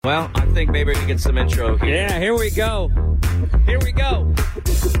Well, I think maybe we can get some intro here. Yeah, here we go. Here we go.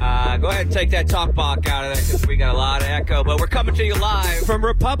 Go ahead and take that talk box out of there because we got a lot of echo. But we're coming to you live From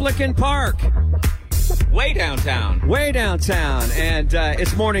Republican Park. way downtown. Way downtown. And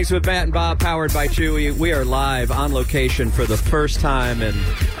it's Mornings with Matt and Bob, powered by Chewy. We are live on location for the first time in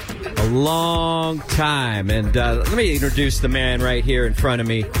a long time. And let me introduce the man right here in front of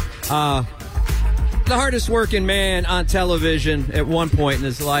me. The hardest working man on television at one point in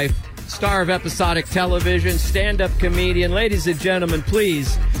his life. Star of episodic television, stand-up comedian. Ladies and gentlemen,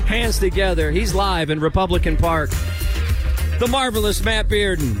 please, hands together. He's live in Republican Park. The marvelous Matt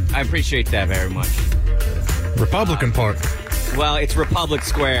Bearden. I appreciate that very much. Republican Park. Well, it's Republic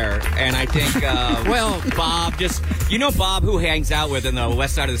Square, and I think, Bob Bob, who hangs out with in the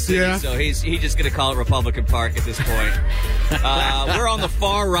west side of the city, Yeah. so he's just going to call it Republican Park at this point. We're on the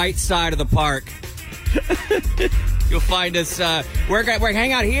far right side of the park. You'll find us. We're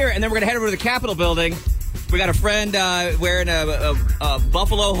hang out here, and then we're going to head over to the Capitol building. We got a friend wearing a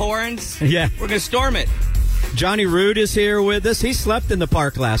buffalo horns. Yeah. We're going to storm it. Johnny Roode is here with us. He slept in the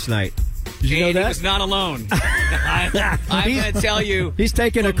park last night. Did you know And that? he was not alone. I'm going to tell you. He's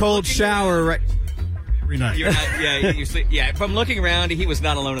taking a cold shower right. Every night. You sleep. Yeah, from looking around, he was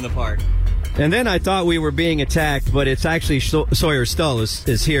not alone in the park. And then I thought we were being attacked, but it's actually Sawyer Stull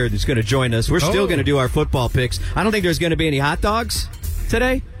is here that's going to join us. We're still going to do our football picks. I don't think there's going to be any hot dogs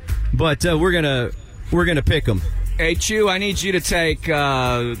today, but we're gonna pick them. Hey, Chew, I need you to take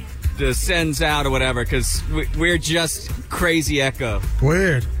the sends out or whatever, because we're just crazy echo.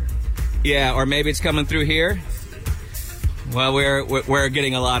 Weird. Yeah, or maybe it's coming through here. Well, we're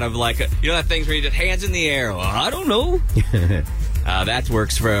getting a lot of that things where you just hands in the air. Well, I don't know. That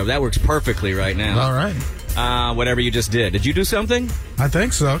works perfectly right now. All right. Whatever you just did. Did you do something? I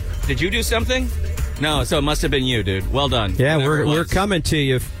think so. Did you do something? No, so it must have been you, dude. Well done. Yeah, Whatever it we're was. coming to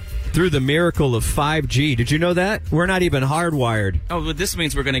you through the miracle of 5G. Did you know that? We're not even hardwired. Oh, but this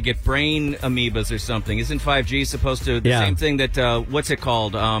means we're going to get brain amoebas or something. Isn't 5G supposed to the Yeah. same thing that what's it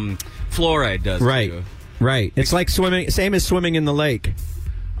called? Fluoride does. Right. To you. Right. It's like swimming, same as swimming in the lake.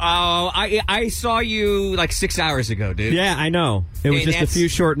 Oh, I saw you like 6 hours ago, dude. Yeah, I know. It was Hey, just a that's- few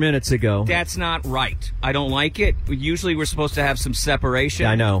short minutes ago. That's not right. I don't like it. Usually we're supposed to have some separation.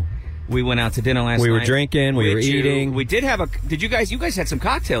 I know. We went out to dinner last night. We were drinking, we were With you. eating. We did have you guys had some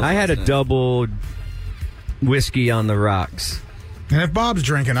cocktails. I had a last night. double whiskey on the rocks. And if Bob's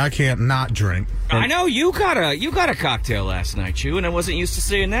drinking, I can't not drink. I know you got a cocktail last night, Chew, and I wasn't used to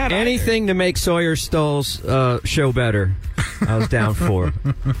seeing that. Anything to make Sawyer Stull's show better, I was down for.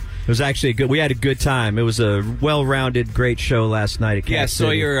 It was actually good. We had a good time. It was a well-rounded, great show last night at Yeah, Cat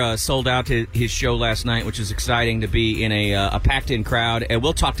City. Sawyer sold out his show last night, which is exciting to be in a packed-in crowd. And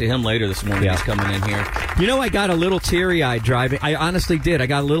we'll talk to him later this morning. Yeah. He's coming in here. You know, I got a little teary-eyed driving. I honestly did. I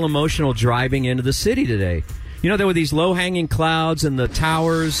got a little emotional driving into the city today. You know, there were these low-hanging clouds and the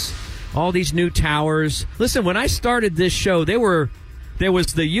towers, all these new towers. Listen, when I started this show, there was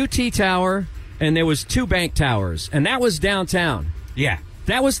the UT Tower and there was 2 bank towers, and that was downtown. Yeah.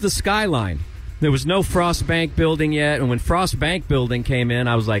 That was the skyline. There was no Frost Bank building yet, and when Frost Bank building came in,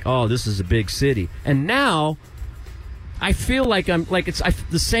 I was like, "Oh, this is a big city." And now, I feel like it's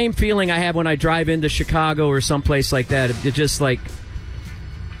the same feeling I have when I drive into Chicago or someplace like that. It just like,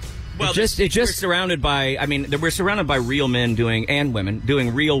 Well, it just we're surrounded by. I mean, we're surrounded by real men and women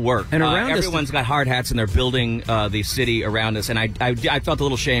doing real work. And around us- everyone's got hard hats and they're building the city around us. And I felt a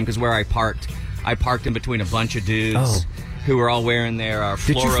little shame because where I parked in between a bunch of dudes. Oh. Who were all wearing their fluoro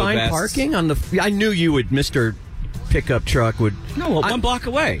did you find vests. parking on the? I knew you would, Mr. Pickup Truck would. No, one block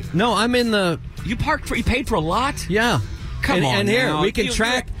away. No, I'm in the. You paid for a lot? Yeah. Come on And here now. we can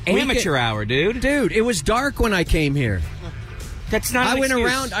track amateur hour, dude. Dude, it was dark when I came here. That's not.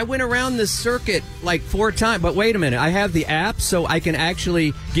 I went around this circuit like 4 times. But wait a minute, I have the app, so I can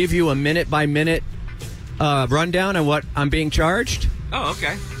actually give you a minute by minute rundown on what I'm being charged. Oh,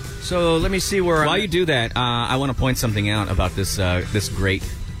 okay. So let me see where. While you do that, I want to point something out about this great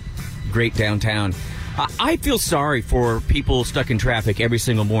downtown. I feel sorry for people stuck in traffic every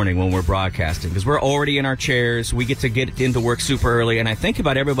single morning when we're broadcasting because we're already in our chairs. We get into work super early, and I think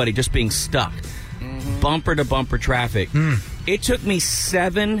about everybody just being stuck. Bumper to bumper traffic. It took me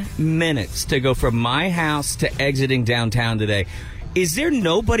 7 minutes to go from my house to exiting downtown today. Is there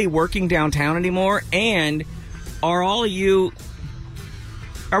nobody working downtown anymore? And are all of you...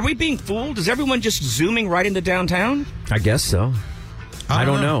 Are we being fooled? Is everyone just zooming right into downtown? I guess so. I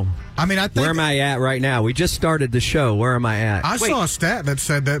don't know. I mean, I think... Where am I at right now? We just started the show. Where am I at? I saw a stat that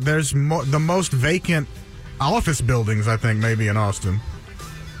said that there's the most vacant office buildings, I think, maybe in Austin.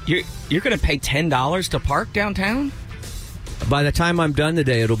 You're going to pay $10 to park downtown? By the time I'm done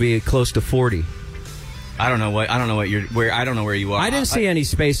today, it'll be close to 40. I don't know where you are. I didn't see any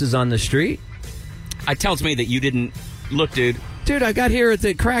spaces on the street. It tells me that you didn't look, dude. Dude, I got here at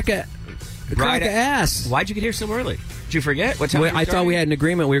the crack of ass. Why'd you get here so early? Did you forget? What time? I thought we had an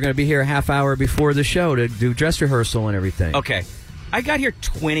agreement. We were going to be here a half hour before the show to do dress rehearsal and everything. Okay. I got here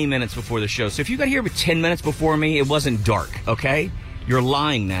 20 minutes before the show. So if you got here 10 minutes before me, it wasn't dark, okay? You're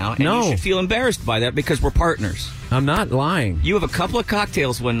lying now, and No. you should feel embarrassed by that because we're partners. I'm not lying. You have a couple of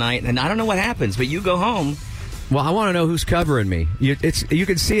cocktails one night, and I don't know what happens, but you go home. Well, I want to know who's covering me. You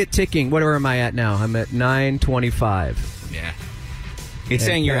can see it ticking. Where am I at now? I'm at 925. Yeah. It's And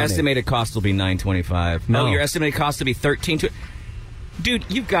saying your counting. estimated cost will be $9.25. No. Oh, your estimated cost will be $13. Dude,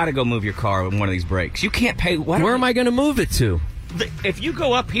 you've got to go move your car in one of these breaks. You can't pay. Where am I going to move it to? If you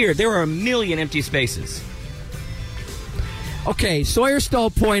go up here, there are a million empty spaces. Okay,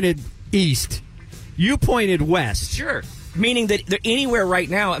 Sawyerstall pointed east. You pointed west. Sure. Meaning that they're anywhere right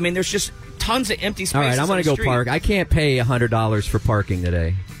now. I mean, there's just tons of empty spaces. All right, I'm going to go park. I can't pay $100 for parking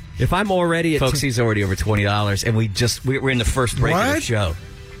today. If I'm already at Folks, he's already over $20, and we're in the first break of the What? show.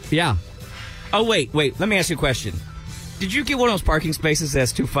 yeah. Oh, wait. Let me ask you a question. Did you get one of those parking spaces that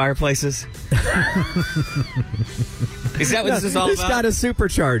has two fireplaces? Is that what this is all It's about? got a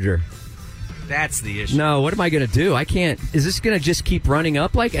supercharger. That's the issue. No, what am I going to do? I can't. Is this going to just keep running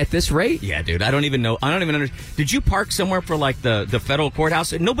up like at this rate? Yeah, dude. I don't even know. I don't even understand. Did you park somewhere for like the federal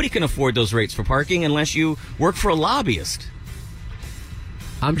courthouse? Nobody can afford those rates for parking unless you work for a lobbyist.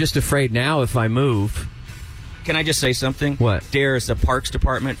 I'm just afraid now if I move. Can I just say something? What? There's a Parks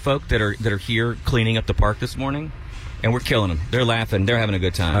Department folk that are here cleaning up the park this morning, and we're killing them. They're laughing. They're having a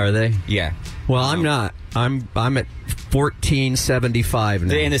good time. Are they? Yeah. Well, I'm not. I'm at 1475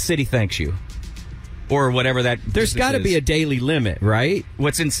 now. And the city thanks you, or whatever that. There's got to be a daily limit, right?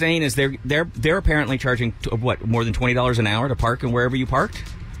 What's insane is they're apparently charging more than $20 an hour to park and wherever you parked.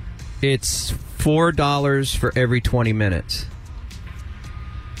 It's $4 for every 20 minutes.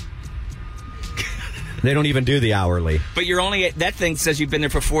 They don't even do the hourly. But you're only at, that thing says you've been there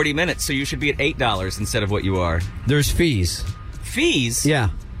for 40 minutes, so you should be at $8 instead of what you are. There's fees. Fees? Yeah,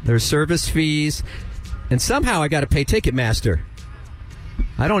 there's service fees, and somehow I got to pay Ticketmaster.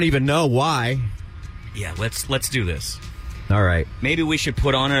 I don't even know why. Yeah, let's do this. All right, Maybe we should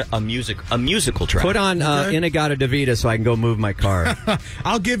put on a musical track. put on Okay. Inagata Davida so I can go move my car.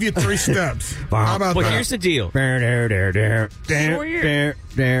 I'll give you 3 steps. How about Well, that? here's the deal.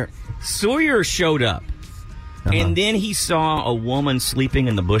 Sawyer showed up, and then he saw a woman sleeping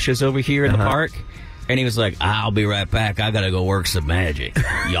in the bushes over here in the park, and he was like, "I'll be right back. I gotta go work some magic,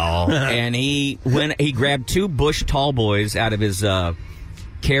 y'all." And he grabbed 2 bush tall boys out of his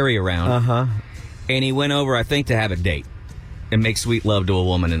carry around, and he went over, I think, to have a date and make sweet love to a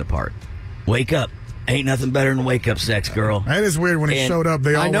woman in the park. Wake up! Ain't nothing better than wake up sex, girl. That is weird when he And showed up.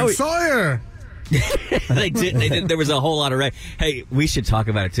 They I all know went, he- Sawyer! They did. There was a whole lot of Hey, we should talk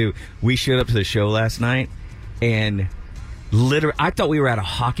about it too. We showed up to the show last night, and literally, I thought we were at a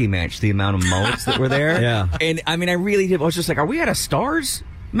hockey match. The amount of mullets that were there. Yeah. And I mean, I really did. I was just like, are we at a Stars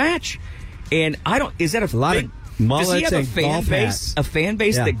match? And I don't. Is that a lot big, of mullets does he have and a fan golf base? hats. A fan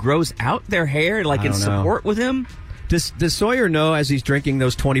base Yeah. that grows out their hair, like I in don't know. support with him. Does Sawyer know as he's drinking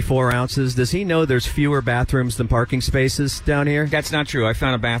those 24 ounces? Does he know there's fewer bathrooms than parking spaces down here? That's not true. I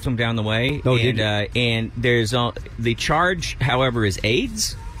found a bathroom down the way. Oh, and, did you? And there's the charge, however, is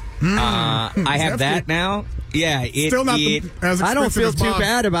AIDS. I have that now. Yeah, Still not as expensive I don't feel as too Bob.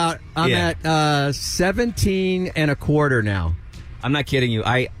 bad about. I'm Yeah. at 17 and a quarter now. I'm not kidding you.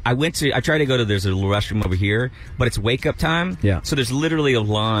 I tried to go to, there's a little restroom over here, but it's wake up time. Yeah. So there's literally a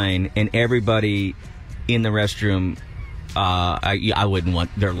line, and everybody in the restroom, I wouldn't want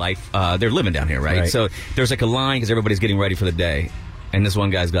their life. They're living down here, right? So there's like a line because everybody's getting ready for the day. And this one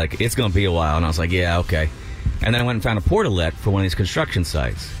guy's like, it's going to be a while. And I was like, yeah, okay. And then I went and found a portalette for one of these construction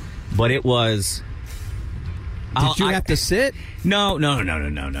sites. But it was... Did you have to sit? No.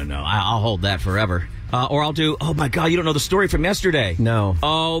 I'll hold that forever. Or I'll do, oh my God, you don't know the story from yesterday. No.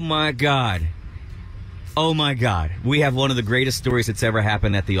 Oh my God. We have one of the greatest stories that's ever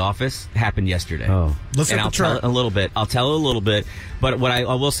happened at the office. Happened yesterday. Oh. Let's and hit I'll the tell track. it a little bit. But what I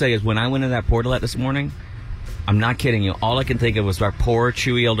will say is when I went in that portalette this morning, I'm not kidding you. All I can think of was our poor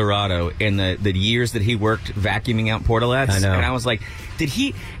Chewy Eldorado and the years that he worked vacuuming out portalettes. I know. And I was like,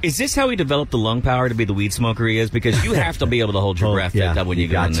 is this how he developed the lung power to be the weed smoker he is? Because you have to be able to hold your breath when you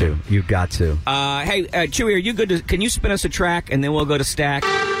go in there. You got to. Hey, Chewy, are you good? Can you spin us a track and then we'll go to Stack?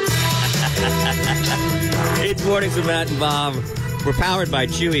 It's Mornings with Matt and Bob. We're powered by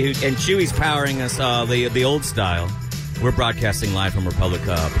Chewy, and Chewy's powering us the old style. We're broadcasting live from Republic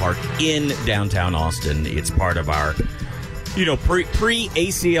Park in downtown Austin. It's part of our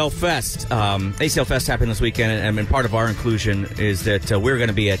Pre-ACL Fest. ACL Fest happened this weekend, and part of our inclusion is that we're going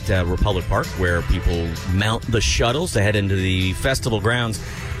to be at Republic Park, where people mount the shuttles to head into the festival grounds.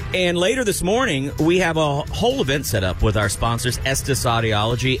 And later this morning, we have a whole event set up with our sponsors, Estes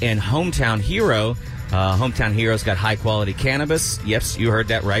Audiology and Hometown Hero. Hometown Hero's got high-quality cannabis. Yes, you heard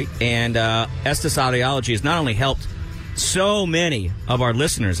that right. And Estes Audiology has not only helped so many of our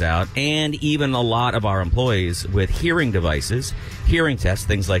listeners out and even a lot of our employees with hearing devices, hearing tests,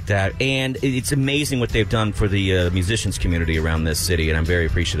 things like that. And it's amazing what they've done for the musicians community around this city, and I'm very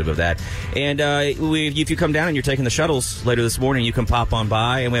appreciative of that. And if you come down and you're taking the shuttles later this morning, you can pop on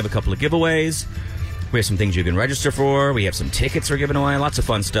by, and we have a couple of giveaways. We have some things you can register for. We have some tickets we're giving away, lots of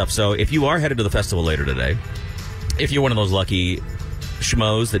fun stuff. So if you are headed to the festival later today, if you're one of those lucky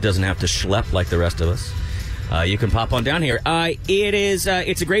schmoes that doesn't have to schlep like the rest of us, you can pop on down here. It's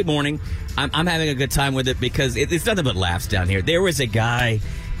a great morning. I'm having a good time with it because it's nothing but laughs down here. There was a guy,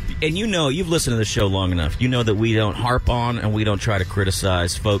 and you've listened to the show long enough. You know that we don't harp on and we don't try to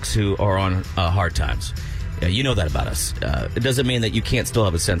criticize folks who are on hard times. You know that about us. It doesn't mean that you can't still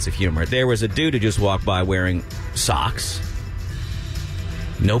have a sense of humor. There was a dude who just walked by wearing socks,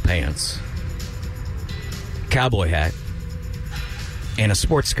 no pants, cowboy hat, and a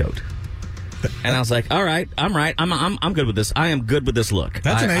sports coat. And I was like, all right, I'm right. I'm good with this. I am good with this look.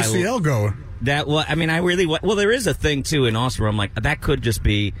 That's an ACL goer. Well, there is a thing, too, in Austin where I'm like, that could just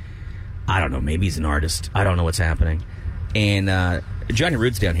be, I don't know, maybe he's an artist. I don't know what's happening. And Johnny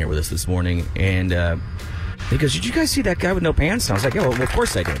Rude's down here with us this morning, and he goes, did you guys see that guy with no pants? And I was like, well, of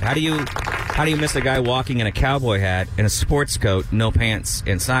course I did. How do you miss a guy walking in a cowboy hat and a sports coat, no pants,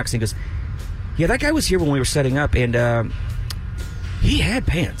 and socks? And he goes, yeah, that guy was here when we were setting up, and he had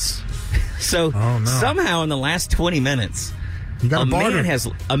pants. So somehow in the last 20 minutes, a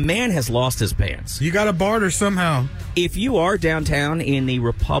man has lost his pants. You got to barter somehow. If you are downtown in the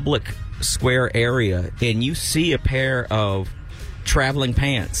Republic Square area and you see a pair of traveling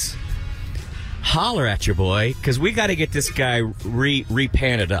pants, holler at your boy, because we got to get this guy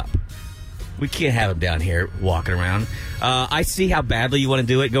repanted up. We can't have him down here walking around. I see how badly you want to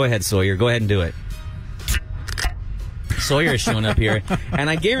do it. Go ahead, Sawyer. Go ahead and do it. Sawyer is showing up here, and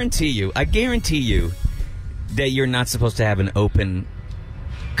I guarantee you that you're not supposed to have an open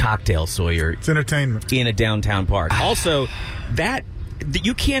cocktail, Sawyer. It's entertainment. In a downtown park. Also, that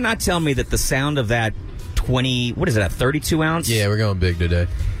you cannot tell me that the sound of that 32 ounce? Yeah, we're going big today.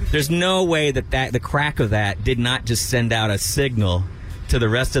 There's no way that the crack of that did not just send out a signal to the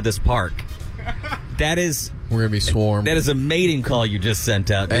rest of this park. That is... We're going to be swarmed. That is a mating call you just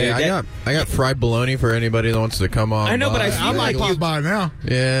sent out. Hey, I got fried bologna for anybody that wants to come on. I know, but I might pop by now.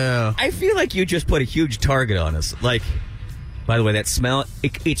 Yeah. I feel like you just put a huge target on us. Like, by the way, that smell,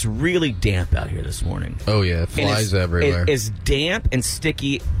 it's really damp out here this morning. Oh, yeah. Flies everywhere. As damp and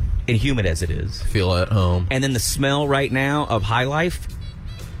sticky and humid as it is. Feel at home. And then the smell right now of High Life,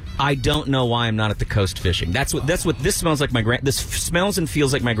 I don't know why I'm not at the coast fishing. That's what this smells like. This smells and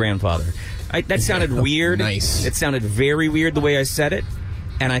feels like my grandfather. That sounded weird. Nice. It sounded very weird the way I said it,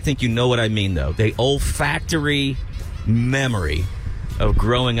 and I think you know what I mean, though. The olfactory memory of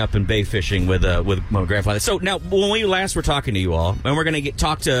growing up and bay fishing with my grandfather. So now, when we last were talking to you all, and we're going to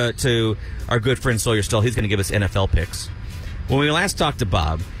talk to our good friend Sawyer Still, he's going to give us NFL picks. When we last talked to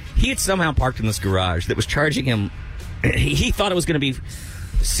Bob, he had somehow parked in this garage that was charging him. He thought it was going to be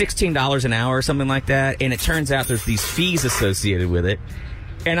 $16 an hour or something like that, and it turns out there's these fees associated with it.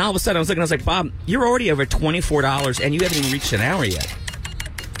 And all of a sudden, I was like, Bob, you're already over $24, and you haven't even reached an hour yet.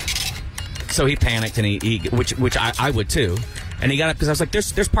 So he panicked, and which I would too. And he got up because I was like,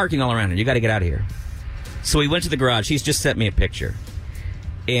 there's parking all around, and you got to get out of here. So he went to the garage. He's just sent me a picture,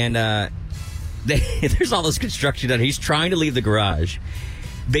 and there's all this construction done. He's trying to leave the garage.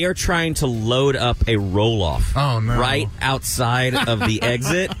 They are trying to load up a roll-off right outside of the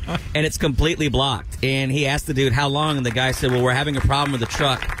exit, and it's completely blocked. And he asked the dude how long, and the guy said, well, we're having a problem with the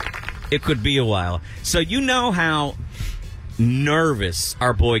truck. It could be a while. So you know how nervous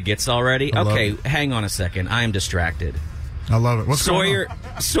our boy gets already? Okay, hang on a second. I am distracted. I love it. What's Sawyer, going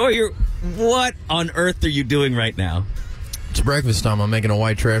on? Sawyer, what on earth are you doing right now? It's breakfast time. I'm making a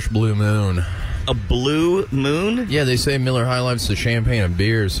white trash blue moon. A blue moon? Yeah, they say Miller High Life's the champagne of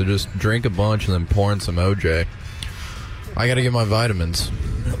beer, so just drink a bunch and then pour in some OJ. I got to get my vitamins.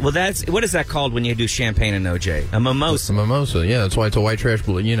 Well, what is that called when you do champagne and OJ? A mimosa. It's a mimosa, yeah. That's why it's a white trash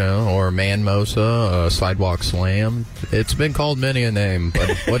blue, or man-mosa, sidewalk slam. It's been called many a name, but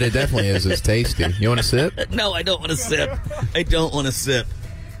what it definitely is tasty. You want to sip? No, I don't want to sip. I don't want to sip.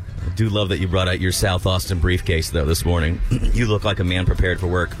 I do love that you brought out your South Austin briefcase, though, this morning. You look like a man prepared for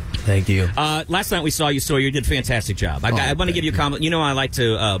work. Thank you. Last night we saw you, Sawyer. You did a fantastic job. I want to give you a compliment. You know, I like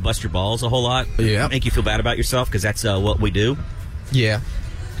to bust your balls a whole lot. Yeah. Make you feel bad about yourself, because that's what we do. Yeah.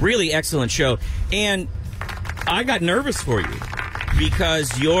 Really excellent show. And I got nervous for you because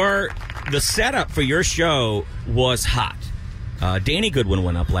the setup for your show was hot. Danny Goodwin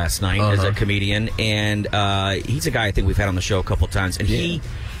went up last night as a comedian, and he's a guy I think we've had on the show a couple times, and he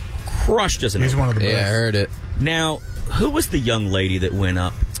crushed us. He's one of the best. Yeah, I heard it. Now, who was the young lady that went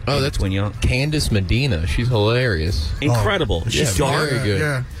up? Oh, that's when you Candace Medina. She's hilarious. Incredible. She's dark. Very good.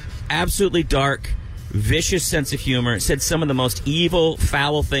 Yeah. Absolutely dark. Vicious sense of humor. Said some of the most evil,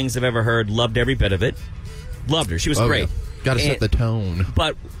 foul things I've ever heard. Loved every bit of it. Loved her. She was great. Yeah. Got to set the tone.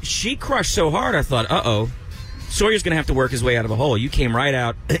 But she crushed so hard, I thought, Sawyer's going to have to work his way out of a hole. You came right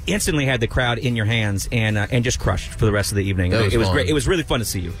out, instantly had the crowd in your hands, and just crushed for the rest of the evening. It was great. It was really fun to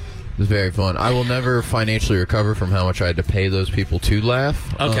see you. It was very fun. I will never financially recover from how much I had to pay those people to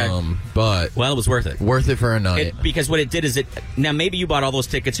laugh. Okay. But Well, it was worth it. Worth it for a night. Because what it did is now maybe you bought all those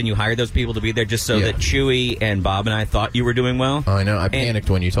tickets and you hired those people to be there just so that Chewy and Bob and I thought you were doing well. I know. I panicked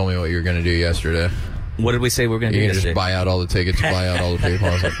when you told me what you were going to do yesterday. What did we say we were going to do You're yesterday? just buy out all the tickets, buy out all the people.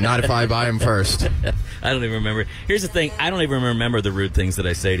 I was like, not if I buy them first. I don't even remember. Here's the thing. I don't even remember the rude things that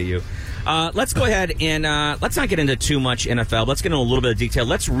I say to you. Let's go ahead and let's not get into too much NFL. Let's get into a little bit of detail.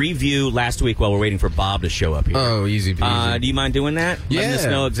 Let's review last week while we're waiting for Bob to show up here. Oh, easy peasy. Do you mind doing that? Yeah. Letting us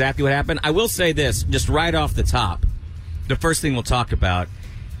know exactly what happened. I will say this, just right off the top. The first thing we'll talk about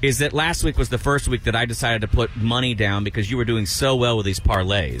is that last week was the first week that I decided to put money down because you were doing so well with these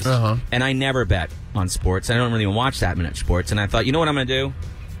parlays. And I never bet on sports. I don't really even watch that much sports. And I thought, you know what I'm going to do?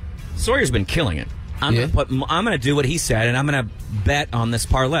 Sawyer's been killing it. I'm going to do what he said, and I'm going to bet on this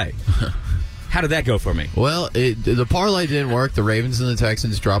parlay. How did that go for me? Well, the parlay didn't work. The Ravens and the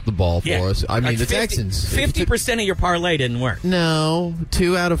Texans dropped the ball for us. I mean, the Texans. 50% of your parlay didn't work. No,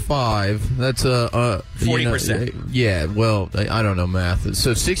 2 out of 5. That's 40%. Yeah, well, I don't know math.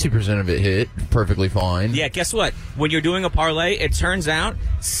 So 60% of it hit perfectly fine. Yeah, guess what? When you're doing a parlay, it turns out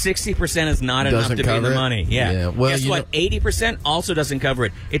 60% is not enough to be in the money. Yeah. Well, guess what? 80% also doesn't cover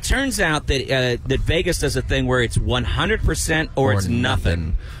it. It turns out that that Vegas does a thing where it's 100% or it's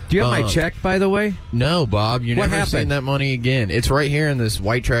nothing. Do you have my check, by the way? No, Bob. You're What never happened? seeing that money again. It's right here in this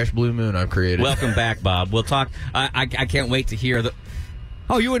white trash blue moon I've created. Welcome back, Bob. We'll talk. I can't wait to hear the.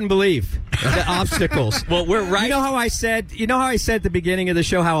 Oh, you wouldn't believe the obstacles. Well, we're right. You know how I said at the beginning of the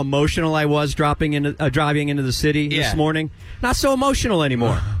show how emotional I was driving into the city this morning? Not so emotional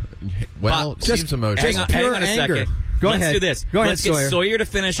anymore. Well, Bob, seems emotional. Hang on a anger. second. Let's do this. Go ahead, Let's get Sawyer to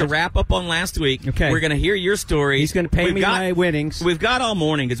finish a wrap up on last week. Okay. We're going to hear your story. He's going to pay me my winnings. We've got all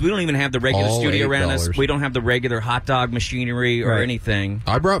morning because we don't even have the regular All studio around us. $8. We don't have the regular hot dog machinery or anything.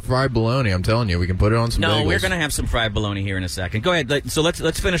 I brought fried bologna. I'm telling you, we can put it on some bagels. We're going to have some fried bologna here in a second. Go ahead. So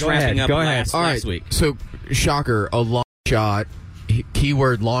let's finish wrapping up last week. So, shocker, a long shot,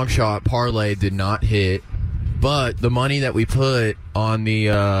 keyword long shot parlay did not hit. But the money that we put on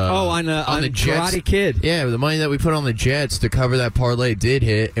the on the Jets, Karate Kid, yeah, the money that we put on the Jets to cover that parlay did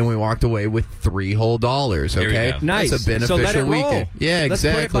hit, and we walked away with $3 whole. Okay, nice. That's a beneficial so let it roll. weekend. Yeah, Let's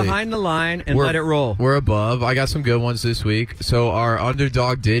exactly. put it behind the line and let it roll. We're above. I got some good ones this week. So our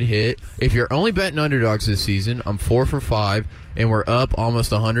underdog did hit. If you're only betting underdogs this season, I'm 4 for 5. And we're up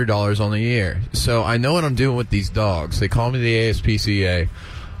almost $100 on the year. So I know what I'm doing with these dogs. They call me the ASPCA.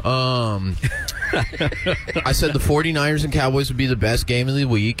 I said the 49ers and Cowboys would be the best game of the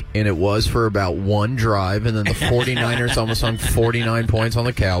week, and it was for about one drive, and then the 49ers almost hung 49 points on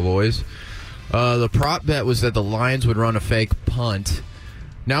the Cowboys. The prop bet was that the Lions would run a fake punt.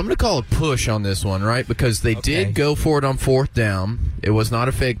 Now, I'm going to call a push on this one, right? Because they did go for it on 4th down. It was not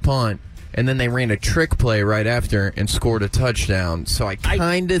a fake punt. And then they ran a trick play right after and scored a touchdown. So I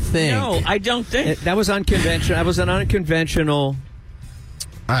kind of think... No, I don't think. That was unconventional. That was an unconventional...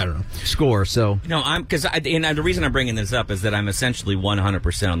 I don't know. Score, so... No, and the reason I'm bringing this up is that I'm essentially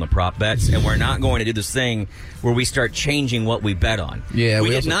 100% on the prop bets, and we're not going to do this thing where we start changing what we bet on. Yeah,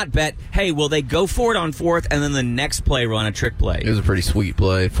 we did not bet, hey, will they go for it on 4th, and then the next play run a trick play? It was a pretty sweet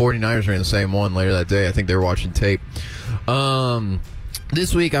play. 49ers ran the same one later that day. I think they were watching tape.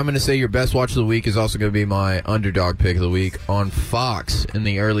 This week, I'm going to say your best watch of the week is also going to be my underdog pick of the week on Fox in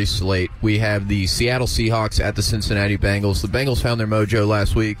the early slate. we have the Seattle Seahawks at the Cincinnati Bengals. The Bengals found their mojo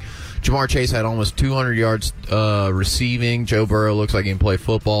last week. Jamar Chase had almost 200 yards receiving. Joe Burrow looks like he can play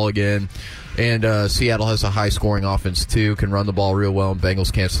football again. And Seattle has a high-scoring offense, too, can run the ball real well, and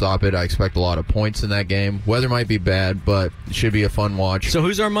Bengals can't stop it. I expect a lot of points in that game. Weather might be bad, but it should be a fun watch. So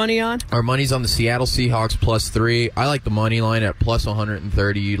who's our money on? Our money's on the Seattle Seahawks +3. I like the money line at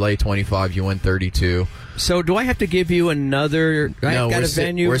 +130. You lay 25, you win 32. So do I have to give you another? No, got we're, a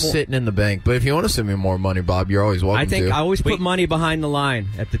venue. we're sitting in the bank. But if you want to send me more money, Bob, you're always welcome I think to. I always put money behind the line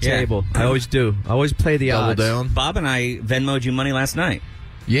at the table. I always do. I always play the Double odds. down. Bob and I Venmo'd you money last night.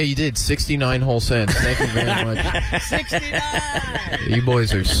 Yeah, you did. 69 whole cents. Thank you very much. 69. You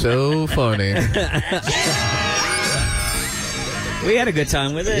boys are so funny. We had a good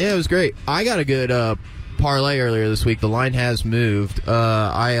time with it. Yeah, it was great. I got a good parlay earlier this week. The line has moved.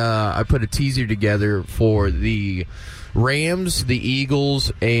 I put a teaser together for the Rams, the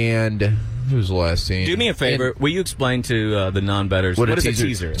Eagles, and who's the last team? Do me a favor. Will you explain to the non-bettors what is a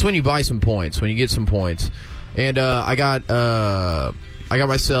teaser? It's when you buy some points, when you get some points. And I got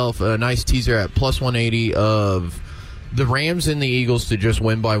myself a nice teaser at +180 of the Rams and the Eagles to just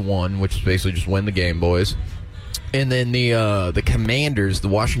win by 1, which is basically just win the game, boys. And then the Commanders, the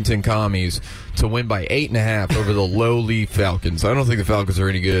Washington Commies, to win by 8.5 over the lowly Falcons. I don't think the Falcons are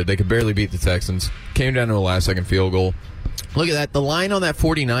any good. They could barely beat the Texans. Came down to a last-second field goal. Look at that. The line on that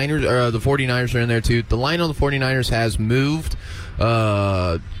 49ers, the 49ers are in there too. The line on the 49ers has moved.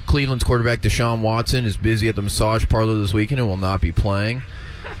 Cleveland's quarterback Deshaun Watson is busy at the massage parlor this weekend and will not be playing.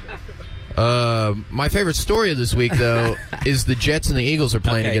 My favorite story of this week, though, is the Jets and the Eagles are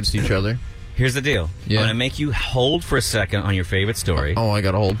playing against each other. Here's the deal. Yeah. I'm going to make you hold for a second on your favorite story. Oh, I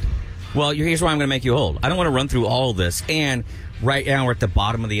got to hold. Well, here's why I'm going to make you hold. I don't want to run through all of this. And right now we're at the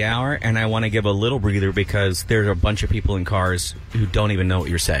bottom of the hour, and I want to give a little breather because there's a bunch of people in cars who don't even know what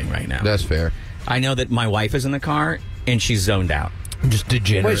you're saying right now. That's fair. I know that my wife is in the car, and she's zoned out. I'm just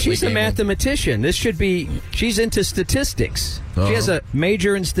degenerate. Well, she's a mathematician. This should be. She's into statistics. She has a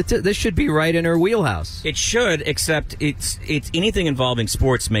major in statistics. This should be right in her wheelhouse. It should, except it's anything involving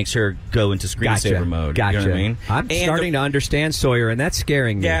sports makes her go into screensaver mode. Gotcha. You know what I mean? I'm starting to understand Sawyer, and that's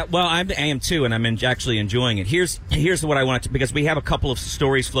scaring me. Yeah, well, I am too, and I'm actually enjoying it. Here's what I want to, because we have a couple of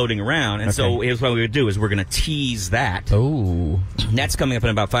stories floating around, and so here's what we would do is we're going to tease that. Oh, That's coming up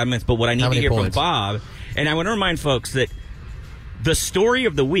in about 5 minutes. But what I need to hear points? from Bob, and I want to remind folks that the story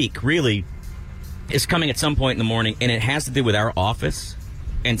of the week really is coming at some point in the morning, and it has to do with our office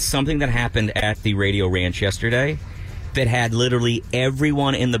and something that happened at the Radio Ranch yesterday that had literally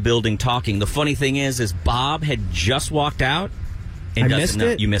everyone in the building talking. The funny thing is Bob had just walked out and I doesn't missed know.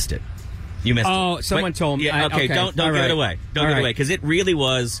 it? You missed it. You missed it. Oh, someone told me. Yeah, okay, don't give it away. Don't give it away, because it really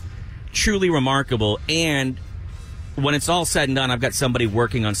was truly remarkable. And when it's all said and done, I've got somebody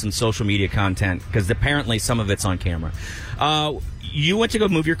working on some social media content, because apparently some of it's on camera. You went to go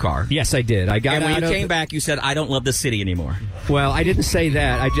move your car. Yes, I did. I got And when out you of came back, you said, I don't love the city anymore. Well, I didn't say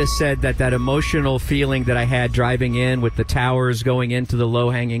that. I just said that emotional feeling that I had driving in with the towers going into the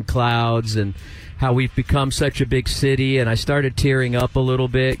low-hanging clouds and how we've become such a big city. And I started tearing up a little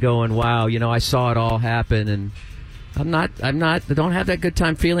bit going, wow, I saw it all happen. And I don't have that good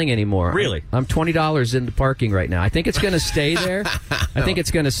time feeling anymore. Really? I'm $20 into parking right now. I think it's going to stay there. I think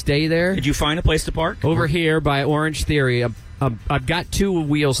it's going to stay there. Did you find a place to park? Over here by Orange Theory. I've got 2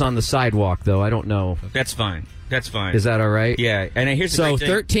 wheels on the sidewalk, though. I don't know. That's fine. That's fine. Is that all right? Yeah. And here's the So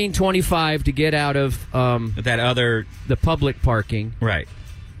great thing. $13.25 to get out of That other... the public parking, Right.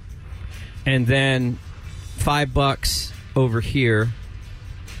 and then $5 over here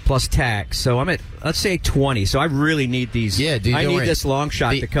plus tax. So I'm at, let's say, 20. So I really need these. yeah, dude. I don't need worry. this long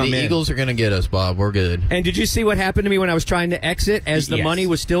shot to come the in. Eagles are going to get us, Bob. We're good. And did you see what happened to me when I was trying to exit as the Yes. money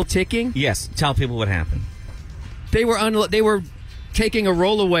was still ticking? Yes. Tell people what happened. They were taking a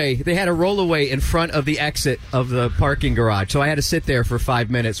rollaway. They had a rollaway in front of the exit of the parking garage. So I had to sit there for 5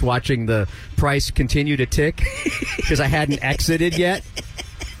 minutes watching the price continue to tick because I hadn't exited yet.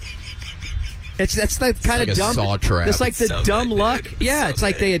 That's the kind like of a dumb. saw trap. It's like the So dumb good, luck. dude. Yeah, So it's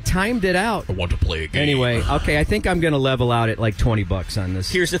like they had timed it out. I want to play a game. Anyway, okay, I think I'm going to level out at like $20 on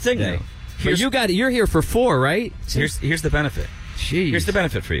this. Here's the thing, day. though. But you're here for 4, right? Here's the benefit. Jeez. Here's the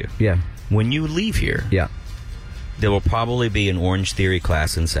benefit for you. Yeah. When you leave here, Yeah. there will probably be an Orange Theory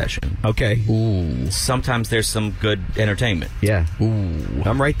class in session. Okay. Ooh. Sometimes there's some good entertainment. Yeah. Ooh.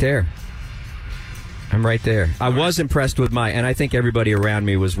 I'm right there. I was impressed with and I think everybody around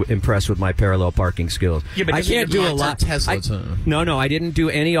me was impressed with my parallel parking skills. Yeah, but I doesn't can't your do a lots lot. of Teslas, huh? No, I didn't do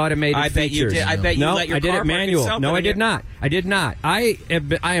any automated I bet you features. did. I bet you no, let your I did car it park manual. itself No, in I your- did not. I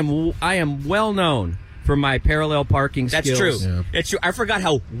am well known for for my parallel parking That's skills. true. Yeah. It's true. I forgot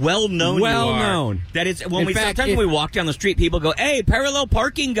how well known you are. Well known. That it's when In fact, sometimes if- when we walk down the street, people go, "Hey, parallel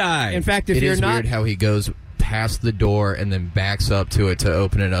parking guy." In fact, if It you're is not weird how he goes past the door and then backs up to it to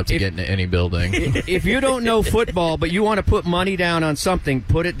open it up to get into any building. if you don't know football, but you want to put money down on something,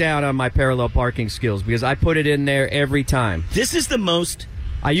 put it down on my parallel parking skills because I put it in there every time. This is the most.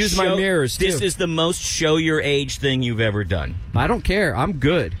 I use my mirrors, too. This is the most show your age thing you've ever done. I don't care. I'm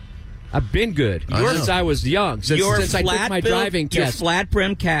good. I've been good I know. since I was young. Since I took my driving your test. flat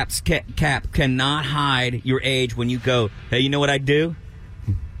brim cap cannot hide your age when you go, "Hey, you know what I do?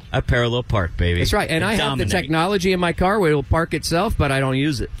 I parallel park, baby." That's right. And I have the Dominate. technology in my car where it'll park itself, but I don't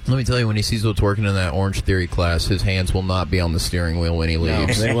use it. Let me tell you, when he sees what's working in that Orange Theory class, his hands will not be on the steering wheel when he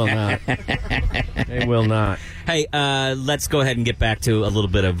leaves. they will not. They will not. Hey, let's go ahead and get back to a little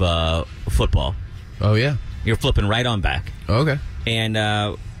bit of football. Oh, yeah? You're flipping right on back. Okay.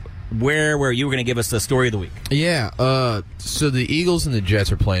 And where were you going to give us the story of the week? Yeah, so the Eagles and the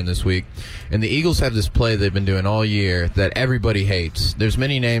Jets are playing this week, and the Eagles have this play they've been doing all year that everybody hates. There's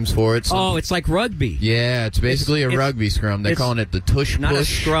many names for it. Oh, it's like rugby. Yeah, it's basically a it's- rugby scrum. They're it's calling it the tush Not a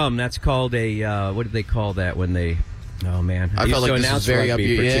push. scrum. That's called a, what do they call that when they... Oh, man. I used felt to like this announce is very up rugby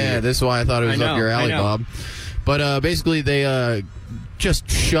your... for 2 Yeah, years. this is why I thought it was I up your know, I alley, know. Bob. But basically, they just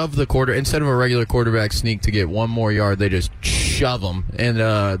shove the quarter... Instead of a regular quarterback sneak to get one more yard, they just shove them,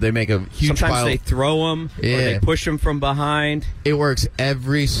 and they make a huge Sometimes pile. they throw them, or they Yeah. push them from behind. It works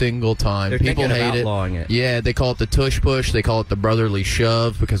every single time. They're People thinking of hate outlawing it. Yeah, they call it the tush push. They call it the brotherly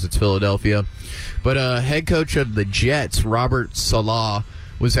shove because it's Philadelphia. But head coach of the Jets, Robert Saleh,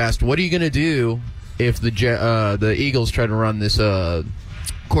 was asked, "What are you going to do if the Eagles try to run this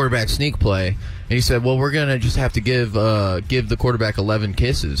quarterback sneak play?" And he said, "Well, we're going to just have to give the quarterback 11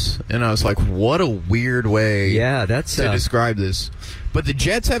 kisses." And I was like, "What a weird way." Yeah, that's... to describe this. But the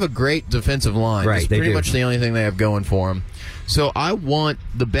Jets have a great defensive line. Right, It's they pretty do. much the only thing they have going for them. So I want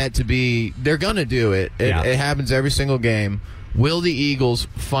the bet to be they're going to do it. Yeah. It happens every single game. Will the Eagles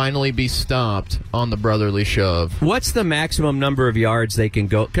finally be stopped on the brotherly shove? What's the maximum number of yards they can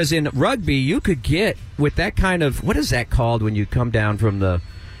go? Because in rugby, you could get, with that kind of... What is that called when you come down from the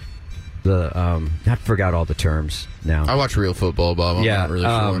I forgot all the terms now. I watch real football, Bob. I'm not really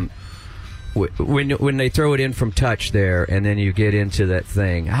sure. When they throw it in from touch there, and then you get into that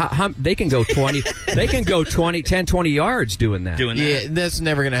thing, they can go 20. They can go 10, 20 yards doing that. Yeah, that's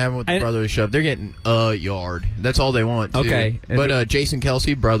never going to happen with the And- brotherly shove. They're getting a yard. That's all they want, too. Okay. But Jason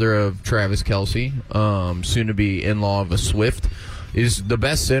Kelsey, brother of Travis Kelsey, soon to be in-law of a Swift, is the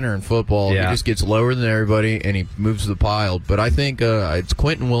best center in football. Yeah. He just gets lower than everybody, and he moves the pile. But I think it's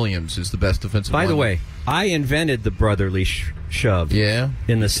Quentin Williams is the best defensive By the lineman. way, I invented the brotherly shove. Yeah?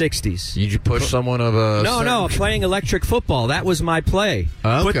 In the 60s. You push someone of a... No, playing electric football. That was my play.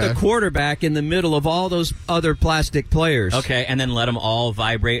 Okay. Put the quarterback in the middle of all those other plastic players. Okay, and then let them all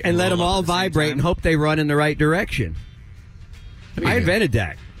vibrate. And let roll them up all at the same vibrate time? and hope they run in the right direction. I invented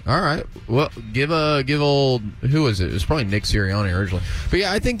that. All right. Well, give old... Who was it? It was probably Nick Sirianni originally. But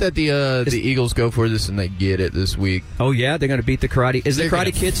yeah, I think that the Eagles go for this and they get it this week. Oh, yeah? They're going to beat the Karate... Is the They're Karate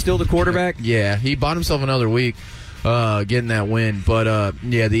gonna- Kid still the quarterback? Yeah, he bought himself another week getting that win. But,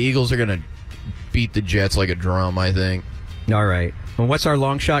 yeah, the Eagles are going to beat the Jets like a drum, I think. All right. And what's our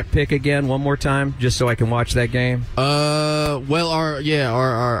long shot pick again? One more time, just so I can watch that game. Well,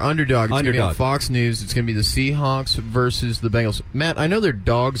 our underdog. It's going to be on Underdog. Fox News. It's going to be the Seahawks versus the Bengals. Matt, I know there are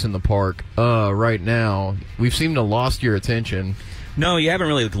dogs in the park right now. We've seemed to lost your attention. No, you haven't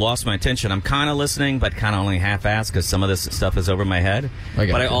really lost my attention. I'm kind of listening, but kind of only half-assed because some of this stuff is over my head. I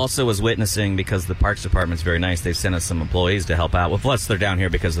got But I you. also was witnessing because the Parks Department's very nice. They've sent us some employees to help out. Well, plus they're down here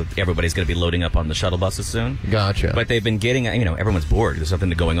because everybody's going to be loading up on the shuttle buses soon. Gotcha. But they've been getting, everyone's bored. There's nothing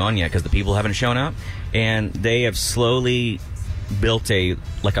going on yet because the people haven't shown up. And they have slowly built a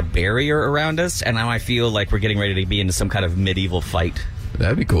barrier around us, and now I feel like we're getting ready to be into some kind of medieval fight.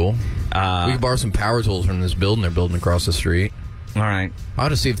 That'd be cool. We could borrow some power tools from this building they're building across the street. All right. I ought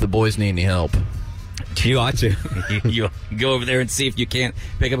to see if the boys need any help. You ought to. you go over there and see if you can't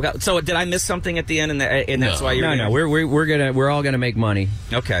pick up. So did I miss something at the end, and that's why you're No, we're all gonna make money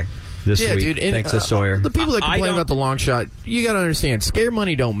Okay. this Yeah, week. dude. And, Thanks to Sawyer. The people that I complain don't- about the long shot, you got to understand, scare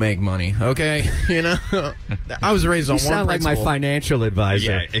money don't make money, okay? I was raised on You one sound like my principle. financial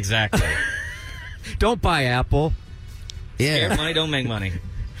advisor. Yeah, exactly. Don't buy Apple. Scare money don't make money.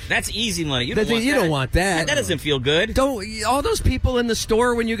 That's easy money. You You don't want that. That doesn't feel good. Don't all those people in the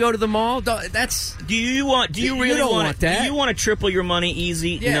store when you go to the mall? That's Do you really don't want want that. Do you want to triple your money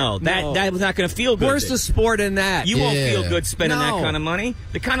easy? Yeah, no. no. That was not going to feel good. where's the sport in that? You won't Yeah. feel good spending that No. kind of money.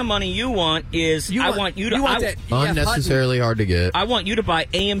 The kind of money you want is I want you to that Unnecessarily hard to get. I want you to buy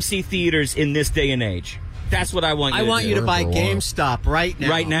AMC theaters in this day and age. That's what I want you I to want do. you to Or buy for what? GameStop right now.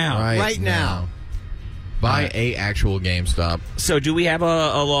 Right now. Right now. Buy a actual GameStop. So do we have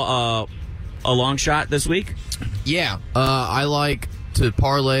a long shot this week? Yeah. I like to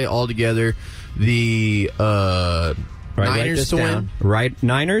parlay all together the Niners to win. Right,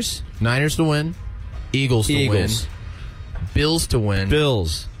 Niners, Niners to win. Eagles to Eagles. win. Bills to win.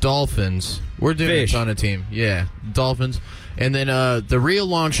 Bills. Dolphins. We're doing Fish. a ton of team. Yeah, Dolphins. And then the real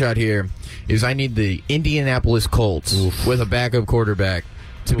long shot here is I need the Indianapolis Colts with a backup quarterback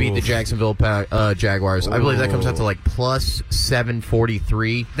to beat the Jacksonville Jaguars. I believe that comes out to like plus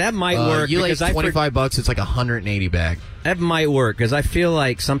 743. That might work. You like because I $25. It's like 180 back. That might work because I feel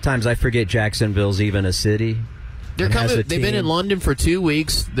like sometimes I forget Jacksonville's even a city. They're and has coming. a They've been team. in London for 2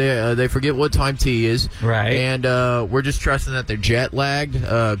 weeks. They forget what time tea is, Right. And we're just trusting that they're jet lagged.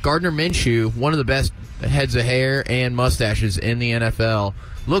 Gardner Minshew, one of the best heads of hair and mustaches in the NFL,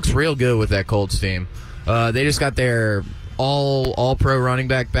 looks real good with that Colts team. They just got their all pro running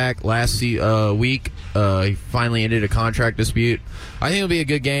back last week. He finally ended a contract dispute. I think it'll be a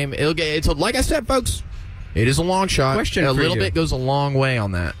good game. It's like I said, folks. It is a long shot. Question a for little you. bit goes a long way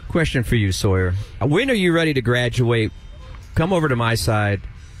on that. Question for you, Sawyer. When are you ready to graduate? Come over to my side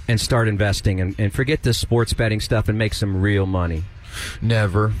and start investing and forget this sports betting stuff and make some real money.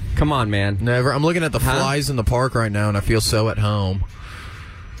 Never. Come on, man. Never. I'm looking at the Huh? flies in the park right now, and I feel so at home.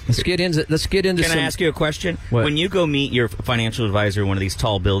 Let's get into Can some. I ask you a question? What? When you go meet your financial advisor in one of these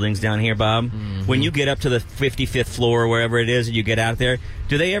tall buildings down here, Bob, when you get up to the 55th floor or wherever it is and you get out there,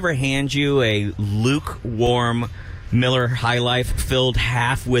 do they ever hand you a lukewarm Miller High Life filled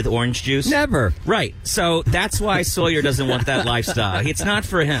half with orange juice? Never. Right. So that's why Sawyer doesn't want that lifestyle. It's not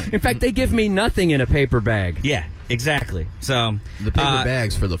for him. In fact, they give me nothing in a paper bag. Yeah, exactly. So The paper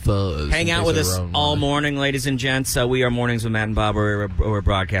bags for the fuzz. hang in out case with they us run all one. morning, ladies and gents. We are Mornings with Matt and Bob. We're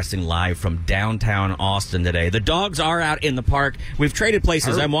broadcasting live from downtown Austin today. The dogs are out in the park. We've traded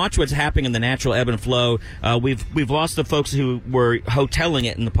places. I watched what's happening in the natural ebb and flow. We've lost the folks who were hoteling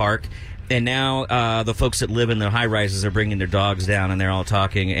it in the park. And now the folks that live in the high-rises are bringing their dogs down, and they're all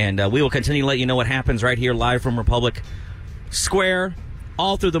talking. And we will continue to let you know what happens right here live from Republic Square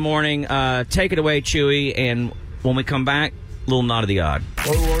all through the morning. Take it away, Chewy. And when we come back, little nod of the odd.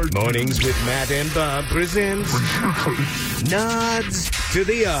 Mornings with Matt and Bob presents Nods to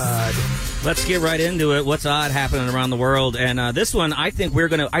the Odd. Let's get right into it. What's odd happening around the world? And this one, I think we're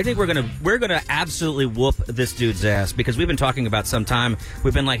gonna absolutely whoop this dude's ass because we've been talking about some time.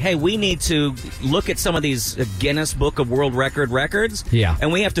 We've been like, hey, we need to look at some of these Guinness Book of World records. Yeah.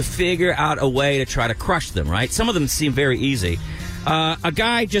 And we have to figure out a way to try to crush them. Right? Some of them seem very easy. A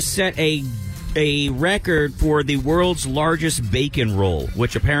guy just set a record for the world's largest bacon roll,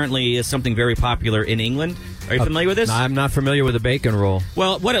 which apparently is something very popular in England. Are you familiar with this? I'm not familiar with a bacon roll.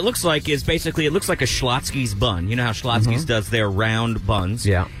 Well, what it looks like is basically it looks like a Schlotzsky's bun. You know how Schlotzsky's does their round buns?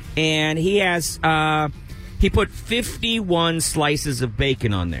 Yeah. And he has he put 51 slices of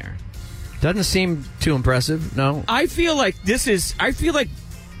bacon on there. Doesn't seem too impressive. No. I feel like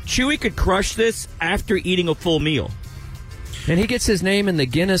Chewy could crush this after eating a full meal. And he gets his name in the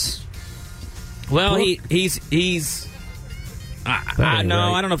Guinness. Well, Well- he's Anyway.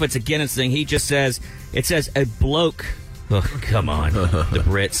 no, I don't know if it's a Guinness thing. He just says a bloke. Oh, come on, the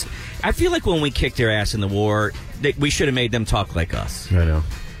Brits. I feel like when we kicked their ass in the war, we should have made them talk like us. I know.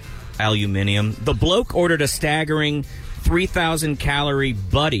 Aluminium. The bloke ordered a staggering 3,000 calorie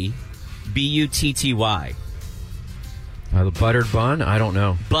Buddy, Butty, The buttered bun? I don't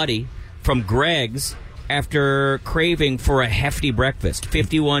know. Buddy from Greg's after craving for a hefty breakfast.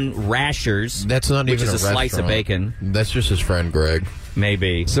 51 rashers. That's not which even is a slice of restaurant. bacon. That's just his friend Greg.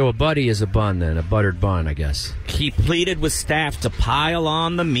 Maybe. So a buddy is a bun then, a buttered bun, I guess. He pleaded with staff to pile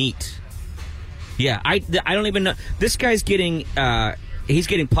on the meat. Yeah, I don't even know. This guy's getting he's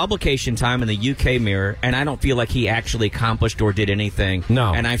getting publication time in the UK Mirror, and I don't feel like he actually accomplished or did anything.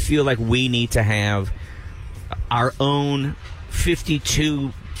 No. And I feel like we need to have our own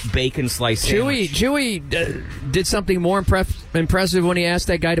 52 bacon slice sandwich. Chewy did something more impressive when he asked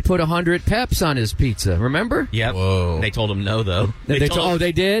that guy to put 100 peps on his pizza. Remember? Yep. Whoa. They told him no, though. They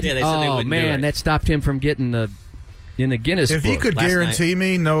did? Yeah, they said they oh, wouldn't man, do it. that stopped him from getting in the Guinness If book. you could last guarantee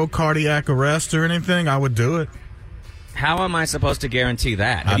me no cardiac arrest or anything, I would do it. How am I supposed to guarantee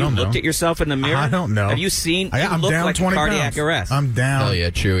that? Have I don't you looked know. at yourself in the mirror? I don't know. Have you seen? I'm you look down like 20 a cardiac pounds. arrest. I'm down. Hell yeah,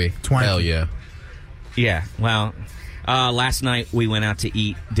 Chewy. 20. Hell yeah. Yeah. Well, last night we went out to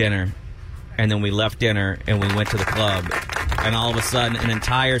eat dinner, and then we left dinner and we went to the club, and all of a sudden an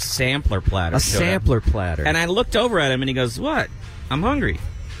entire sampler platter. A showed up. sampler platter. And I looked over at him, and he goes, "What? I'm hungry."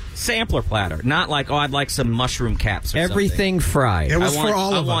 Sampler platter, not like, "Oh, I'd like some mushroom caps." Or Everything fried. It was I want- for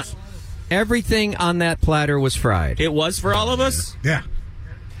all I of want- us. Everything on that platter was fried. something. It was for all of us. Yeah.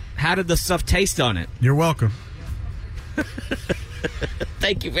 How did the stuff taste on it? You're welcome.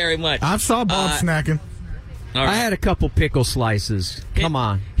 Thank you very much. I saw Bob snacking. All right. I had a couple pickle slices. Come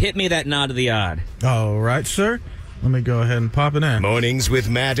on. Hit me that nod of the odd. All right, sir. Let me go ahead and pop it in. Mornings with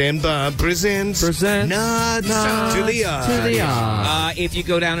Matt and Bob presents Nods to the Odd. If you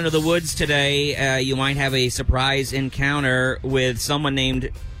go down into the woods today, you might have a surprise encounter with someone named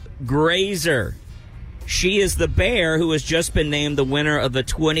Grazer. She is the bear who has just been named the winner of the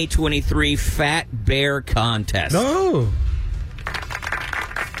 2023 Fat Bear Contest. Oh.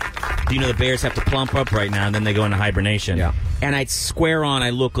 You know the bears have to plump up right now, and then they go into hibernation. Yeah. And I swear on,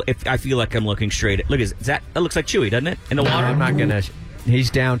 I feel like I'm looking straight. Look, that looks like Chewy, doesn't it? In the water. I'm not going to. He's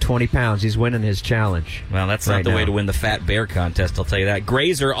down 20 pounds. He's winning his challenge. Well, that's not right the way now. to win the Fat Bear Contest, I'll tell you that.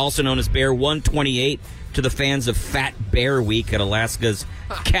 Grazer, also known as Bear 128, to the fans of Fat Bear Week at Alaska's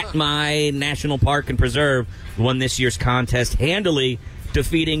Katmai National Park and Preserve, won this year's contest handily,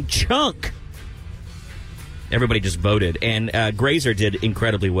 defeating Chunk. Everybody just voted, and Grazer did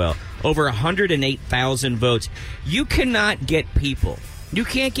incredibly well. Over 108,000 votes. You cannot get people. You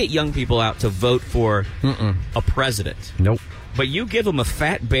can't get young people out to vote for a president. Nope. But you give them a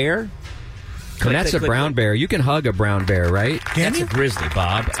fat bear. And that's a brown bear. You can hug a brown bear, right? Can That's you? a grizzly,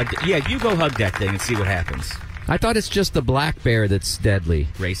 Bob. Yeah, you go hug that thing and see what happens. I thought it's just the black bear that's deadly.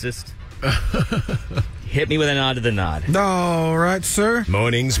 Racist. Hit me with a nod to the nod. All right, sir.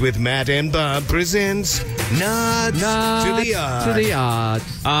 Mornings with Matt and Bob presents Nods to the Odd. To the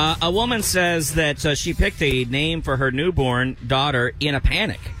odds. A woman says that she picked a name for her newborn daughter in a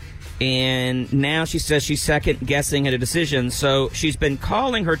panic. And now she says she's second guessing at a decision, so she's been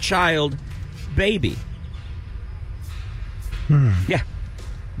calling her child Baby. Yeah.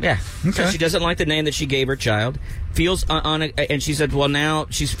 Yeah. So Okay. she doesn't like the name that she gave her child. Feels and she said, well, now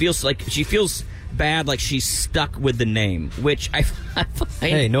she feels bad, like she's stuck with the name, which I find.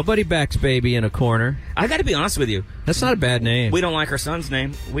 Hey, nobody backs baby in a corner. I got to be honest with you. That's not a bad name. We don't like our son's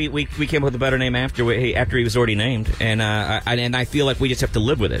name. We came up with a better name after he was already named, and I feel like we just have to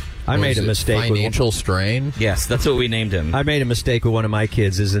live with it. I made a mistake. Financial strain. Yes, that's what we named him. I made a mistake with one of my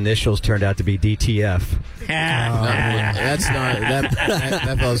kids. His initials turned out to be DTF. That's not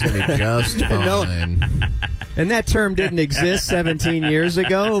that fella's gonna be just fine. And that term didn't exist 17 years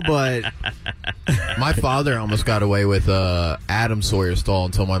ago, but My father almost got away with Adam Sawyerstall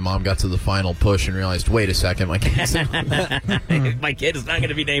until my mom got to the final push and realized, wait a second, my kid's My kid is not going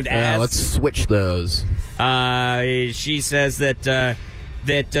to be named yeah, Ass. let's switch those. She says that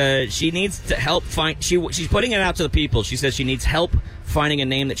she needs to help find. She's putting it out to the people. She says she needs help finding a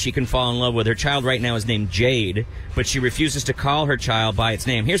name that she can fall in love with. Her child right now is named Jade, but she refuses to call her child by its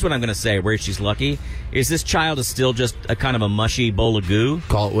name. Here's what I'm going to say, where she's lucky, is this child is still just a kind of a mushy bowl of goo.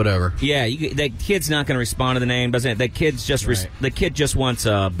 Call it whatever. Yeah, that kid's not going to respond to the name, doesn't it? That kid's just the kid just wants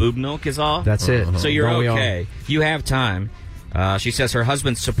boob milk is all. that's it. So you're Don't we all? okay. You have time. She says her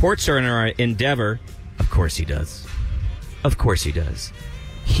husband supports her in her endeavor. Of course he does. Of course he does.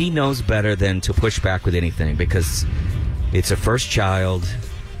 He knows better than to push back with anything because it's her first child.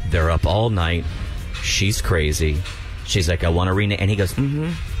 They're up all night. She's crazy. She's like, I want to rename. And he goes,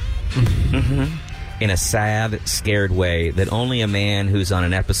 in a sad, scared way that only a man who's on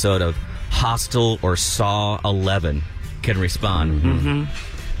an episode of Hostel or Saw 11 can respond.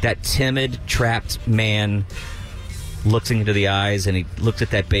 That timid, trapped man looks into the eyes, and he looks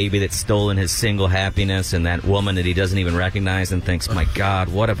at that baby that's stolen his single happiness and that woman that he doesn't even recognize and thinks, my God,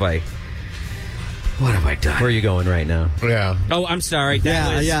 what have I done? Where are you going right now? Yeah. Oh, I'm sorry.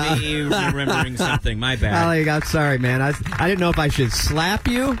 That was me remembering something. My bad. Alec, I'm sorry, man. I didn't know if I should slap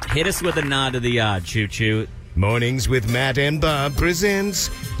you. Hit us with a nod to the odd, choo-choo. Mornings with Matt and Bob presents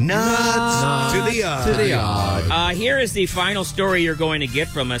Nods to the Odd. To the odd. Here is the final story you're going to get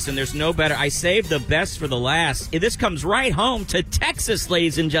from us, and there's no better. I saved the best for the last. This comes right home to Texas,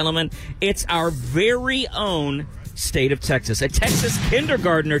 ladies and gentlemen. It's our very own state of Texas. A Texas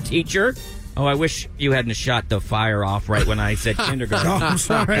kindergartner teacher. Oh, I wish you hadn't shot the fire off right when I said kindergarten. Oh, I'm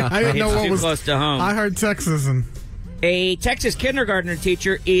sorry. I didn't know It's what too was close to home. I heard Texas and A Texas kindergartner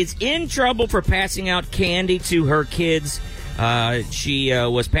teacher is in trouble for passing out candy to her kids She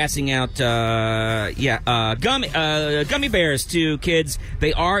was passing out gummy bears to kids.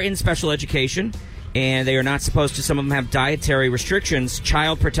 They are in special education, and they are not supposed to. Some of them have dietary restrictions.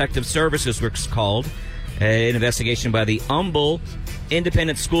 Child Protective Services was called. An investigation by the Humble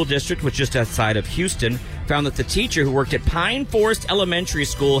Independent School District, which is just outside of Houston, found that the teacher who worked at Pine Forest Elementary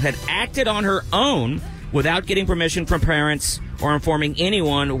School had acted on her own without getting permission from parents or informing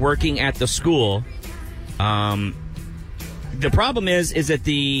anyone working at the school. The problem is that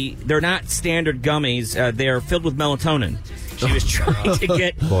they're not standard gummies. They're filled with melatonin. She was trying to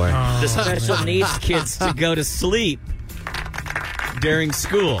get the special needs kids to go to sleep during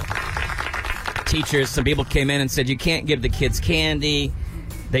school. Teachers, some people came in and said, you can't give the kids candy.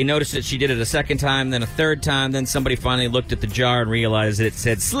 They noticed that she did it a second time, then a third time. Then somebody finally looked at the jar and realized that it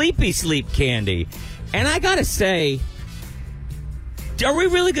said Sleepy Sleep Candy. And I got to say, are we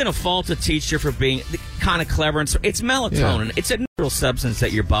really going to fault a teacher for being kind of clever? And it's melatonin. Yeah. It's a natural substance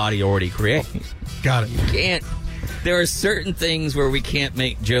that your body already creates. Got it. You can't. There are certain things where we can't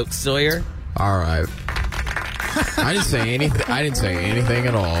make jokes, Sawyer. All right. I didn't say anything. I didn't say anything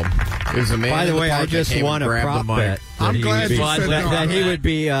at all. It was a man. By the way, I just won a prop bet. I'm glad you said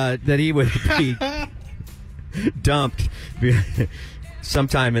that he would be dumped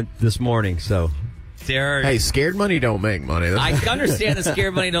sometime this morning. So. Hey, scared money don't make money. I understand that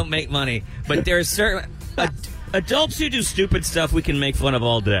scared money don't make money, but there's certain adults who do stupid stuff we can make fun of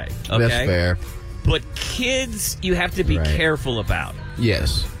all day. Okay? That's fair. But kids, you have to be careful about.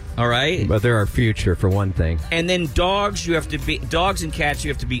 Yes. All right? But they're our future, for one thing. And then dogs and cats, you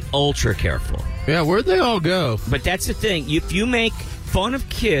have to be ultra careful. Yeah, where'd they all go? But that's the thing. If you make fun of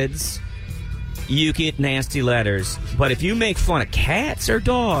kids, you get nasty letters. But if you make fun of cats or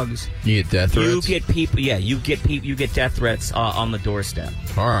dogs, you get death threats. You get people. Yeah, you get death threats on the doorstep.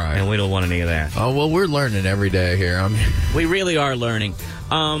 All right, and we don't want any of that. Oh well, we're learning every day here. We really are learning.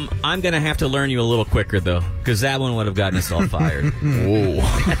 I'm going to have to learn you a little quicker though, because that one would have gotten us all fired. Whoa!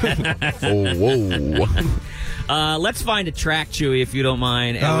 Whoa! Let's find a track, Chewy, if you don't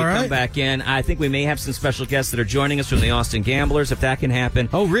mind, and we come back in. I think we may have some special guests that are joining us from the Austin Gamblers, if that can happen.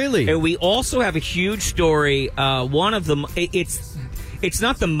 Oh, really? And we also have a huge story. One of them, it's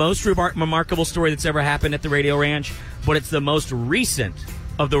not the most remarkable story that's ever happened at the Radio Ranch, but it's the most recent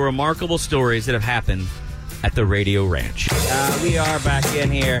of the remarkable stories that have happened at the Radio Ranch. We are back in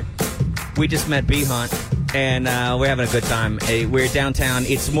here. We just met B Hunt, and we're having a good time. We're downtown.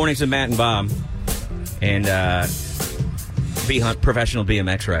 It's Mornings with Matt and Bob. And B Hunt, professional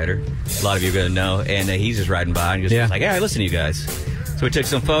BMX rider. A lot of you are going to know. And he's just riding by and just was like, yeah, I listen to you guys. So we took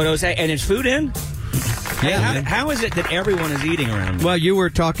some photos. Hey, and there's food in? Yeah. Hey, how is it that everyone is eating around me? Well, you were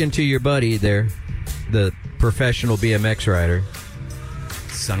talking to your buddy there, the professional BMX rider.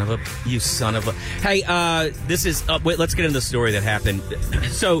 You son of a... Hey, this is... wait, let's get into the story that happened.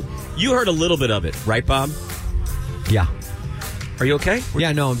 So, you heard a little bit of it, right, Bob? Yeah. Are you okay?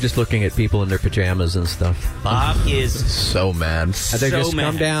 Yeah, no, I'm just looking at people in their pajamas and stuff. Bob is so mad.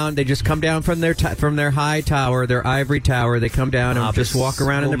 They just come down from their high tower, their ivory tower. They come down and just walk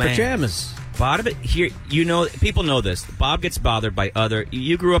around in their pajamas. Bob, here, people know this. Bob gets bothered by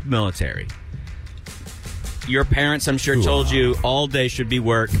you grew up military. Your parents, I'm sure, told you all day should be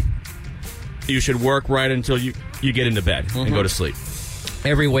work. You should work right until you get into bed and go to sleep.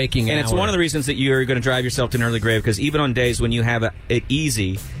 Every waking hour. And it's one of the reasons that you're going to drive yourself to an early grave, because even on days when you have it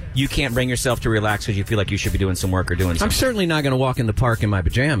easy, you can't bring yourself to relax because you feel like you should be doing some work or doing something. I'm certainly not going to walk in the park in my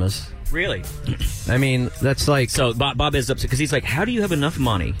pajamas. Really? I mean, that's like... So Bob is upset because he's like, how do you have enough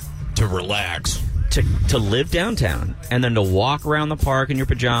money to relax? To live downtown and then to walk around the park in your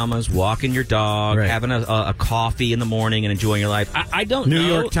pajamas, walking your dog, having a coffee in the morning and enjoying your life. I don't know. New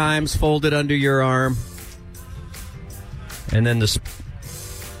York Times folded under your arm. And then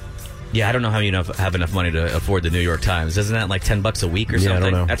Yeah, I don't know how you have enough money to afford the New York Times. Isn't that like $10 a week or something? I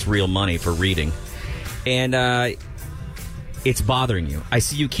don't know. That's real money for reading. And it's bothering you. I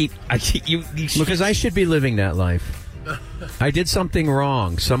see you keep... Because I should be living that life. I did something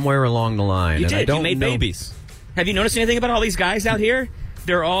wrong somewhere along the line. You did. I don't you made babies. Have you noticed anything about all these guys out here?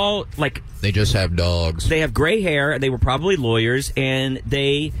 They're all like... They just have dogs. They have gray hair. They were probably lawyers. And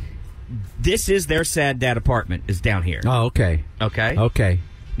this is their sad dad apartment is down here. Oh, okay. Okay? Okay.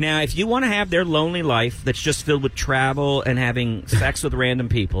 Now, if you want to have their lonely life that's just filled with travel and having sex with random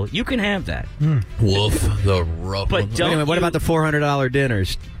people, you can have that. Woof. The rough. But anyway, what about the $400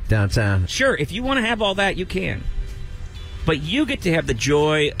 dinners downtown? Sure. If you want to have all that, you can. But you get to have the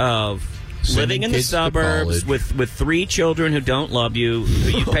joy of living in the suburbs with 3 children who don't love you,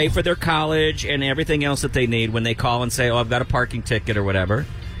 who you pay for their college and everything else that they need when they call and say, oh, I've got a parking ticket or whatever.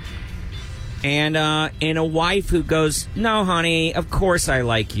 And a wife who goes, "No, honey, of course I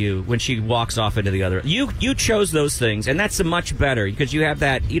like you," when she walks off into the other. You chose those things, and that's much better because you have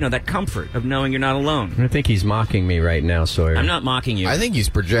that that comfort of knowing you're not alone. I think he's mocking me right now, Sawyer. I'm not mocking you. I think he's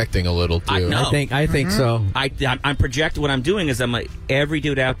projecting a little too. I think so. I'm projecting. What I'm doing is I'm like, every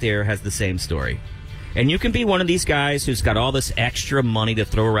dude out there has the same story. And you can be one of these guys who's got all this extra money to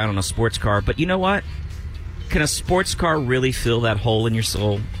throw around on a sports car, but you know what? Can a sports car really fill that hole in your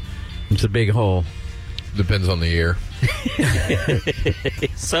soul? It's a big hole. Depends on the year.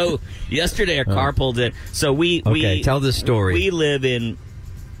 So yesterday our car pulled in. So we tell this story. We live in.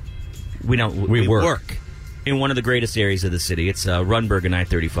 We work in one of the greatest areas of the city. It's Runberg and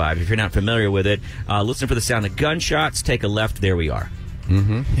I-35. If you're not familiar with it, listen for the sound of gunshots. Take a left. There we are.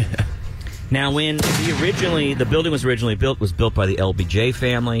 Mm-hmm. Now, when the building was originally built, was built by the LBJ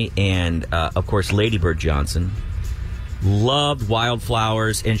family, and of course Lady Bird Johnson loved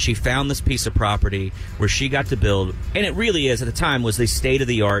wildflowers, and she found this piece of property where she got to build, and it really is, at the time, was the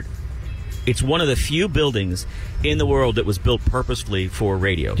state-of-the-art. It's one of the few buildings in the world that was built purposefully for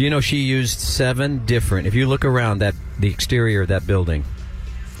radio. Do you know she used 7 different, if you look around the exterior of that building,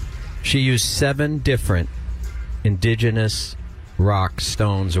 she used 7 different indigenous rocks,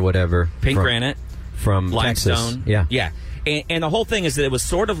 stones, or whatever. Pink granite. From limestone. Texas. Yeah. Yeah. And the whole thing is that it was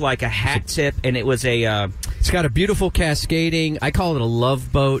sort of like a hat tip, and it was a... it's got a beautiful cascading, I call it a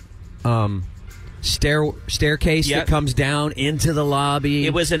love boat, staircase that comes down into the lobby.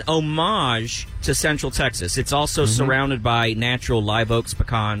 It was an homage to Central Texas. It's also surrounded by natural live oaks,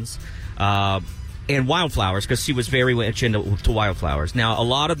 pecans, and wildflowers, because she was very much into wildflowers. Now, a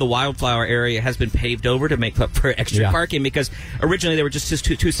lot of the wildflower area has been paved over to make up for extra parking, because originally there were just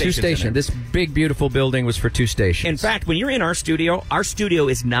two stations. This big, beautiful building was for 2 stations. In fact, when you're in our studio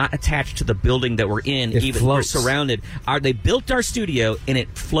is not attached to the building that we're in. It floats. We're surrounded. They built our studio, and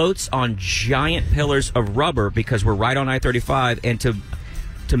it floats on giant pillars of rubber because we're right on I-35, and to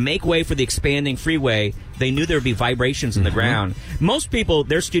make way for the expanding freeway, they knew there would be vibrations in the ground. Most people,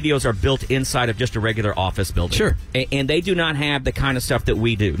 their studios are built inside of just a regular office building. Sure. And they do not have the kind of stuff that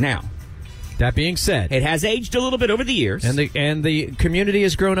we do. Now, that being said, it has aged a little bit over the years. And the community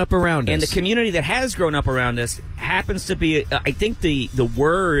has grown up around us. And the community that has grown up around us happens to be, I think the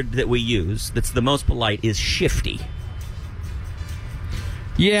word that we use that's the most polite is shifty.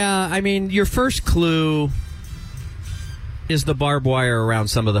 Yeah, I mean, your first clue is the barbed wire around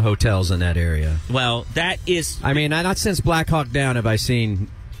some of the hotels in that area. Well, that is... I mean, not since Black Hawk Down have I seen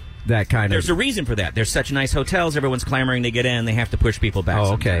that kind There's a reason for that. There's such nice hotels. Everyone's clamoring to get in. They have to push people back.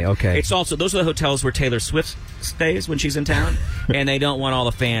 Oh, okay. It's also... Those are the hotels where Taylor Swift stays when she's in town, and they don't want all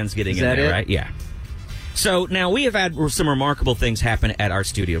the fans getting in there, right? Yeah. So now we have had some remarkable things happen at our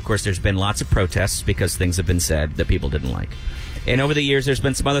studio. Of course, there's been lots of protests because things have been said that people didn't like. And over the years, there's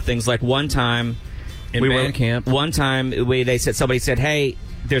been some other things. Like one time... In band camp. One time, somebody said, "Hey,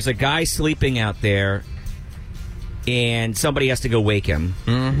 there's a guy sleeping out there, and somebody has to go wake him."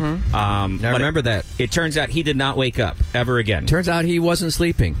 Mm-hmm. I remember that. It turns out he did not wake up ever again. Turns out he wasn't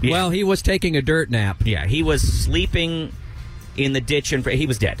sleeping. Yeah. Well, he was taking a dirt nap. Yeah, he was sleeping in the ditch, and he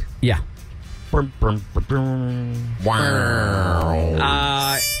was dead. Yeah. Wow.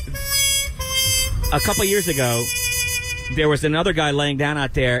 A couple years ago, there was another guy laying down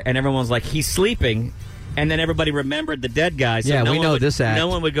out there, and everyone was like, "He's sleeping." And then everybody remembered the dead guy. So we know this act. No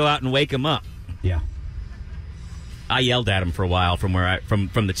one would go out and wake him up. Yeah. I yelled at him for a while from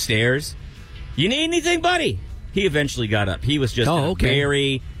the stairs. "You need anything, buddy?" He eventually got up. He was just in a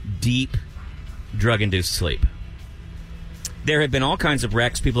very deep, drug-induced sleep. There have been all kinds of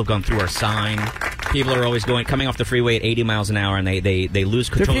wrecks. People have gone through our sign. People are always coming off the freeway at 80 miles an hour, and they lose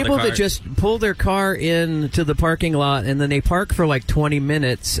control of their car. There are people that just pull their car into the parking lot, and then they park for like 20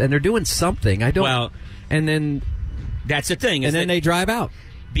 minutes, and they're doing something. And then that's the thing. And then they drive out.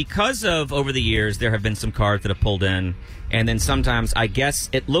 Because of, over the years, there have been some cars that have pulled in, and then sometimes, I guess,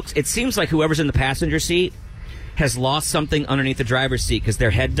 it seems like whoever's in the passenger seat has lost something underneath the driver's seat because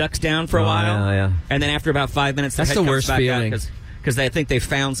their head ducks down for a while. Yeah. And then after about 5 minutes, their that's head the comes worst back feeling. Because they think they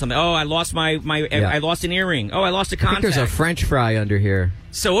found something. Oh, I lost I lost an earring. Oh, I lost a contact. I think there's a French fry under here.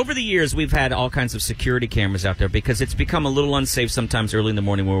 So over the years, we've had all kinds of security cameras out there because it's become a little unsafe sometimes early in the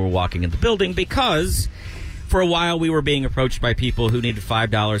morning when we're walking in the building, because for a while we were being approached by people who needed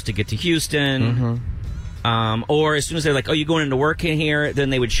 $5 to get to Houston. Mm-hmm. Or as soon as they're like, "Oh, you going into work in here?"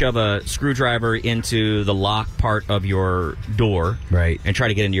 then they would shove a screwdriver into the lock part of your door, right, and try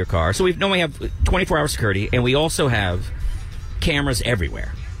to get into your car. So we have 24-hour security, and we also have cameras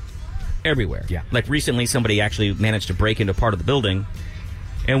everywhere. Yeah. Like recently, somebody actually managed to break into part of the building,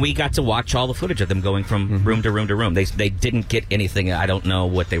 And we got to watch all the footage of them going from room to room to room. They didn't get anything. I don't know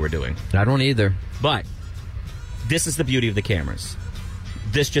what they were doing. I don't either. But this is the beauty of the cameras.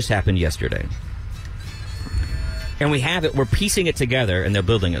 This just happened yesterday. And we have it. We're piecing it together, and they're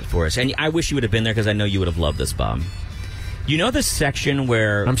building it for us. And I wish you would have been there because I know you would have loved this, Bob. You know the section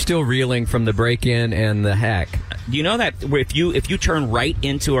where... I'm still reeling from the break-in and the hack. You know that where if you turn right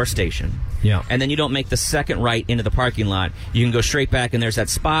into our station... Yeah. And then you don't make the second right into the parking lot. You can go straight back, and there's that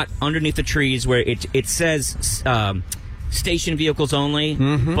spot underneath the trees where it says station vehicles only,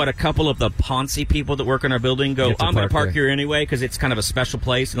 but a couple of the Ponzi people that work in our building go, I'm going to park here anyway because it's kind of a special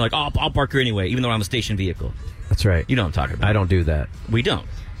place. And they're like, oh, I'll park here anyway, even though I'm a station vehicle. That's right. You know what I'm talking about. I don't do that. We don't.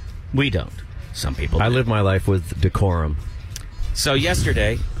 Some people do. I live my life with decorum. So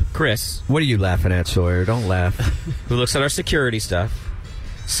yesterday, Chris... What are you laughing at, Sawyer? Don't laugh. Who looks at our security stuff...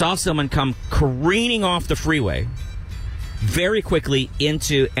 saw someone come careening off the freeway very quickly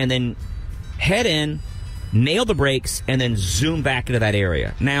into, and then head in, nail the brakes, and then zoom back into that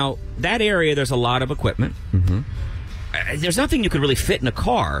area. Now, that area, there's a lot of equipment. There's nothing you could really fit in a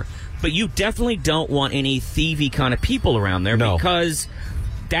car, but you definitely don't want any thievy kind of people around there because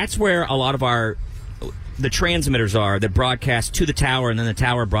that's where a lot of the transmitters are that broadcast to the tower, and then the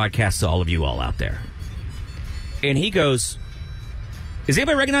tower broadcasts to all of you all out there. And he goes... Does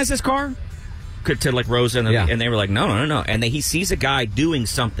anybody recognize this car? To like Rosa, and they were like, no. And he sees a guy doing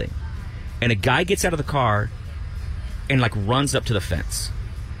something. And a guy gets out of the car and like runs up to the fence.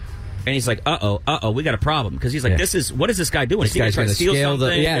 And he's like, uh-oh, we got a problem. Because he's like, what is this guy doing? This guy's going to steal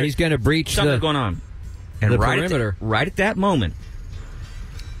something? He's going to breach something going on. And the perimeter. Right at that moment,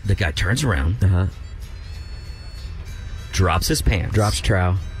 the guy turns around, drops his pants. Drops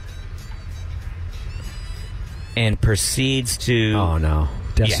trow. And proceeds to... Oh, no.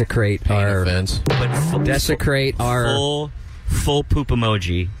 Desecrate our... Desecrate our... Full poop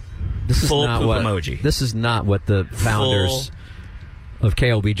emoji. This is full not poop what, emoji. This is not what the founders of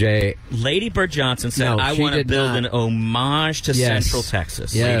KLBJ... Lady Bird Johnson said, I want to build an homage to Central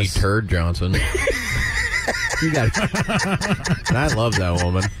Texas. Yes. Lady Turd Johnson. You got I love that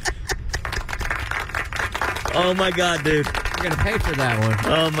woman. Oh, my God, dude. You're going to pay for that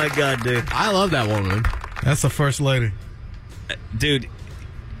one. Oh, my God, dude. I love that woman. That's the first lady. Dude,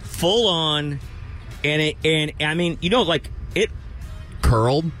 full on, and I mean, you know, like, it...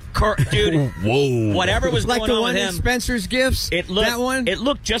 Curled? Dude. Whoa. Whatever was like going the on one with in him. Spencer's Gifts? That one? It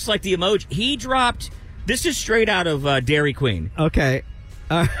looked just like the emoji. He dropped... This is straight out of Dairy Queen. Okay.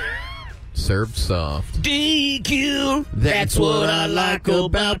 Served soft. DQ. That's what I like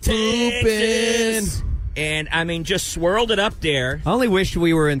about Texas. And, I mean, just swirled it up there. I only wish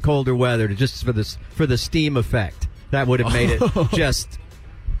we were in colder weather just for the steam effect. That would have made it just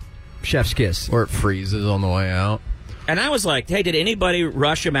chef's kiss. Or it freezes on the way out. And I was like, hey, did anybody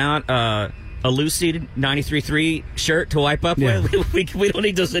rush him out a Lucy 93.3 shirt to wipe up with? We don't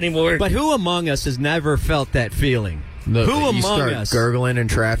need this anymore. But who among us has never felt that feeling? Who among us? Gurgling in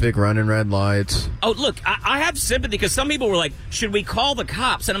traffic, running red lights. Oh, look, I have sympathy because some people were like, should we call the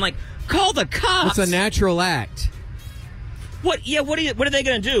cops? And I'm like, call the cops. It's a natural act. What? Yeah. What are they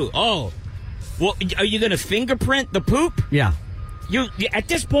going to do? Oh, well, are you going to fingerprint the poop? Yeah. You at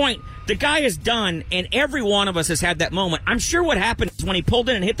this point, the guy is done, and every one of us has had that moment. I'm sure what happened is when he pulled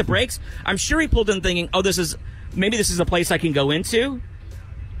in and hit the brakes. I'm sure he pulled in thinking, oh, this is a place I can go into.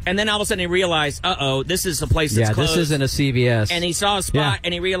 And then all of a sudden he realized, this is a place that's closed. This isn't a CVS. And he saw a spot,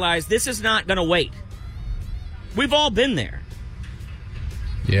 and he realized this is not going to wait. We've all been there.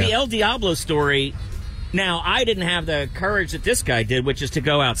 Yeah. The El Diablo story. Now, I didn't have the courage that this guy did, which is to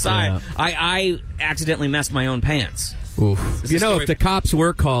go outside. Yeah. I accidentally messed my own pants. Oof. You know, if the cops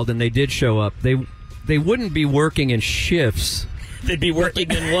were called and they did show up, they wouldn't be working in shifts. They'd be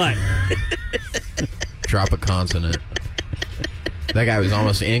working in what? Drop a consonant. That guy was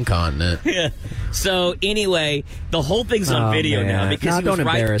almost incontinent. Yeah. So anyway, the whole thing's on video now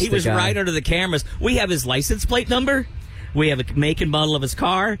because he was right under the cameras. We have his license plate number. We have a make and model of his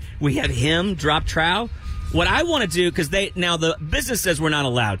car. We have him drop trow. What I want to do, because the business says we're not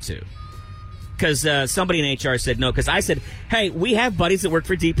allowed to. Because somebody in HR said no. Because I said, hey, we have buddies that work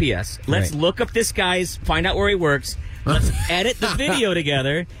for DPS. Let's look up this guy's, find out where he works. Let's edit the video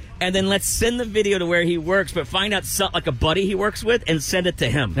together. And then let's send the video to where he works, but find out like a buddy he works with and send it to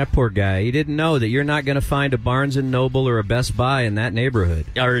him. That poor guy. He didn't know that you're not going to find a Barnes & Noble or a Best Buy in that neighborhood.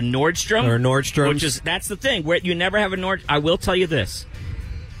 Or Nordstrom. Or Nordstrom's. That's the thing. Where you never have a Nordstrom. I will tell you this.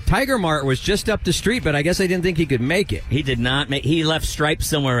 Tiger Mart was just up the street, but I guess I didn't think he could make it. He did not make. He left Stripes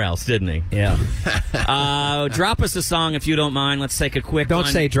somewhere else, didn't he? Yeah. Drop us a song if you don't mind. Let's take a quick Don't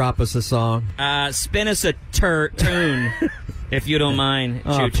say drop us a song. Spin us a tune. if you don't mind.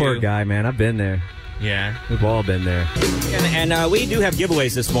 Oh, Choo-choo. poor guy, man. I've been there. Yeah. We've all been there. And we do have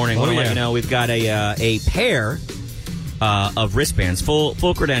giveaways this morning. I want to let you know we've got a pair of wristbands,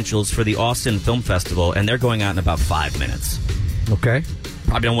 full credentials for the Austin Film Festival, and they're going out in about 5 minutes. Okay.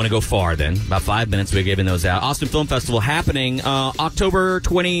 Probably don't want to go far then. About 5 minutes, we're giving those out. Austin Film Festival happening October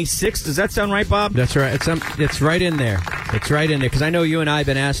 26th. Does that sound right, Bob? That's right. It's right in there. It's right in there because I know you and I have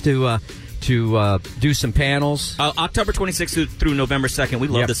been asked to do some panels. October 26th through November 2nd. We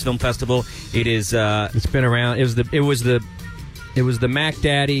love this film festival. It is. It's been around. It was the Mac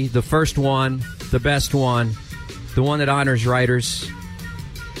Daddy, the first one, the best one, the one that honors writers.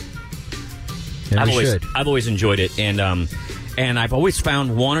 And I've always enjoyed it, and I've always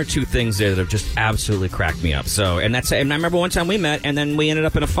found one or two things there that have just absolutely cracked me up. So, and I remember one time we met, and then we ended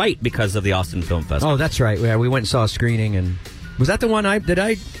up in a fight because of the Austin Film Festival. Oh, that's right. Yeah, we went and saw a screening, and was that the one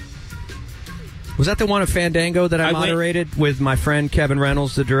Was that the one of Fandango that I moderated with my friend Kevin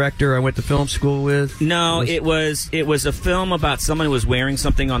Reynolds, the director I went to film school with? No, it was a film about someone who was wearing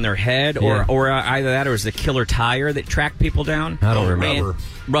something on their head, or either that or it was the killer tire that tracked people down. I don't remember.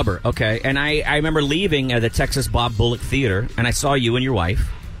 Rubber, okay. And I remember leaving at the Texas Bob Bullock Theater, and I saw you and your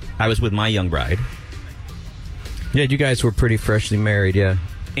wife. I was with my young bride. Yeah, you guys were pretty freshly married, yeah.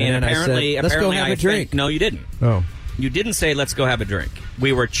 And apparently, let's go have a drink. No, you didn't. Oh. You didn't say, let's go have a drink.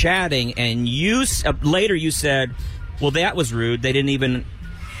 We were chatting, and later you said, well, that was rude. They didn't even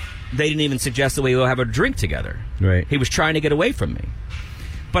suggest that we go have a drink together. Right. He was trying to get away from me.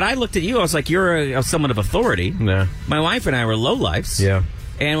 But I looked at you. I was like, you're someone of authority. Yeah. My wife and I were lowlifes. Yeah.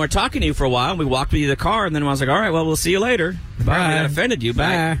 And we're talking to you for a while, and we walked with you to the car, and then I was like, all right, well, we'll see you later. Bye. Apparently that offended you. But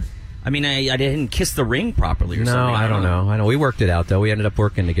Bye. I mean, I didn't kiss the ring properly or something. No, I don't know. I know. We worked it out, though. We ended up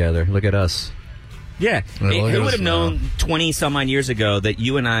working together. Look at us. Yeah. Well, Who would have known 20-some-odd years ago that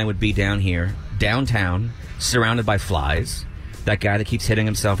you and I would be down here, downtown, surrounded by flies, that guy that keeps hitting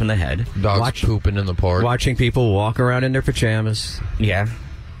himself in the head. Dogs pooping in the park. Watching people walk around in their pajamas. Yeah.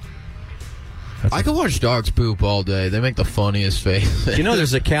 I can watch dogs poop all day. They make the funniest face. You know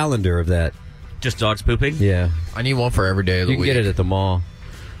there's a calendar of that. Just dogs pooping? Yeah. I need one for every day of the You can week. get it at the mall.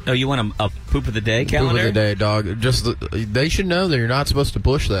 Oh, you want a poop of the day calendar? Poop of the day, dog. They should know that you're not supposed to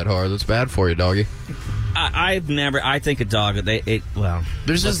push that hard. That's bad for you, doggy. I think a dog,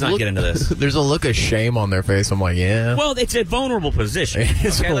 Let's not get into this. There's a look of shame on their face. I'm like, yeah. Well, it's a vulnerable position.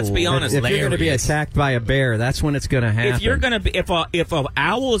 Okay, let's be honest. If you're going to be attacked by a bear, that's when it's going to happen. If you're going to be, if an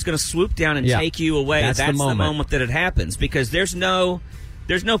owl is going to swoop down and take you away, that's the moment that it happens, because there's no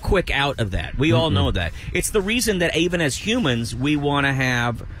quick out of that. We all know that. It's the reason that even as humans, we want to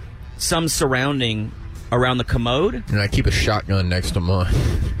have some surrounding around the commode. And I keep a shotgun next to mine.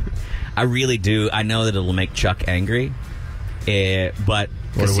 I really do. I know that it'll make Chuck angry, but...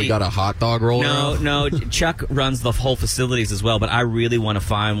 What, we got a hot dog roller? No. Chuck runs the whole facilities as well, but I really want to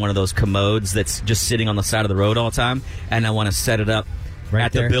find one of those commodes that's just sitting on the side of the road all the time, and I want to set it up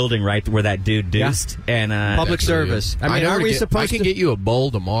at the building right where that dude deuced. Yeah. And public service. I mean, I can get you a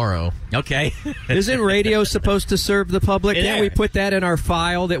bowl tomorrow. Okay. Isn't radio supposed to serve the public? Yeah. Can't we put that in our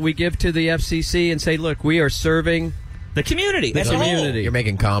file that we give to the FCC and say, look, we are serving the community. The community. You're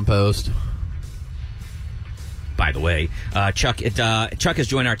making compost. By the way, Chuck has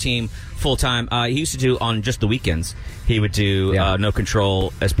joined our team full time. He used to do on just the weekends. He would do No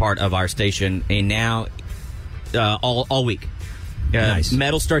Control as part of our station, and now all week. Nice.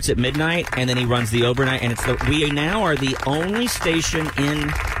 Metal starts at midnight, and then he runs the overnight. And we now are the only station in,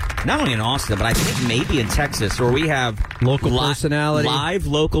 not only in Austin, but I think maybe in Texas, where we have live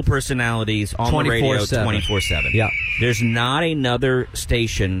local personalities on the radio 24/7. Yeah. There's not another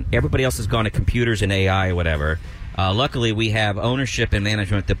station. Everybody else has gone to computers and AI or whatever. Luckily, we have ownership and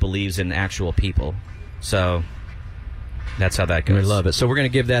management that believes in actual people. So that's how that goes. We love it. So we're going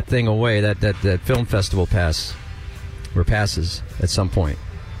to give that thing away, that film festival pass. Or passes at some point.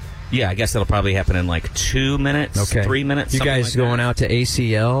 Yeah, I guess that'll probably happen in like 2 minutes, 3 minutes. You guys going out to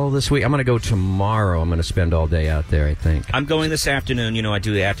ACL this week? I'm going to go tomorrow. I'm going to spend all day out there, I think. I'm going this afternoon. You know, I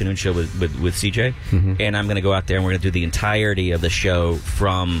do the afternoon show with CJ, and I'm going to go out there and we're going to do the entirety of the show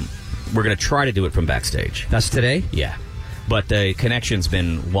we're going to try to do it from backstage. That's today? Yeah. But the connection's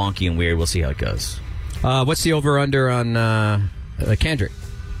been wonky and weird. We'll see how it goes. What's the over-under on Kendrick?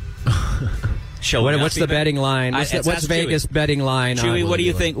 What's the betting line? What's Vegas betting line? Chewy, what do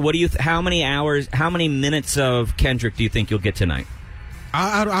you think? How many hours? How many minutes of Kendrick do you think you'll get tonight?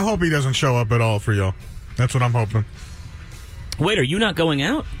 I hope he doesn't show up at all for y'all. That's what I'm hoping. Wait, are you not going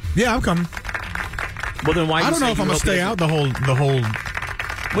out? Yeah, I'm coming. Well, then why? I don't know if I'm gonna stay out the whole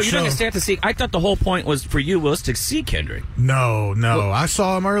Well, you don't have to have to see. I thought the whole point was for you was to see Kendrick. No. I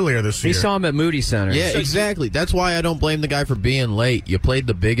saw him earlier this year. He saw him at Moody Center. Yeah, exactly. That's why I don't blame the guy for being late. You played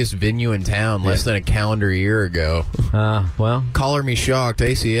the biggest venue in town less than a calendar year ago. Well, Color me shocked.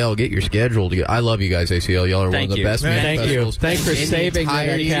 ACL, get your schedule together. I love you guys, ACL. Y'all are one of the best music Thank you. festivals Thanks for in the saving that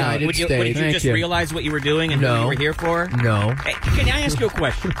entire account. United Would you States. just realize what you were doing and who you were here for? No. Hey, can I ask you a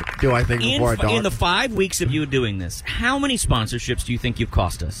question? Do I think before I talk? In the 5 weeks of you doing this, how many sponsorships do you think you've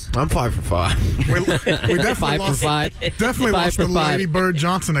cost us? I'm 5 for 5. We definitely 5 for lost, 5. definitely 5 lost for the 5. Lady Bird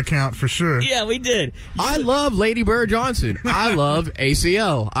Johnson account for sure. Yeah, we did. I love Lady Bird Johnson. I love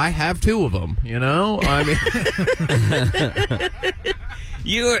ACL. I have 2 of them. You know, I mean,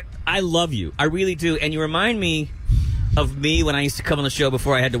 I love you. I really do. And you remind me of me when I used to come on the show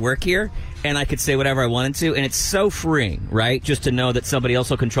before I had to work here, and I could say whatever I wanted to, and it's so freeing, right? Just to know that somebody else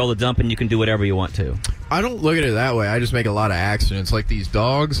will control the dump and you can do whatever you want to. I don't look at it that way. I just make a lot of accidents, like these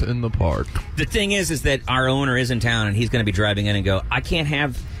dogs in the park. The thing is that our owner is in town, and he's going to be driving in and go, I can't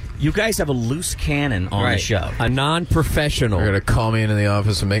have... You guys have a loose cannon on the show. A non-professional. They're going to call me into the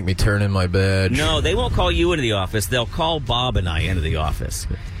office and make me turn in my badge. No, they won't call you into the office. They'll call Bob and I into the office.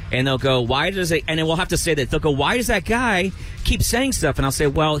 And they'll go, why does it... And then we'll have to say that. They'll go, why does that guy keep saying stuff? And I'll say,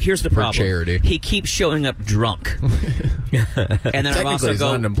 well, here's the problem. charity. He keeps showing up drunk. And then I'll also he's go...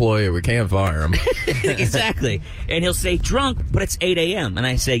 not an employee. We can't fire him. Exactly. And he'll say, drunk, but it's 8 a.m. And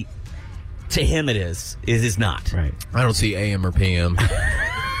I say, to him it is. It is not. Right. I don't see AM or PM.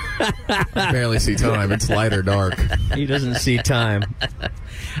 Barely see time. It's light or dark. He doesn't see time.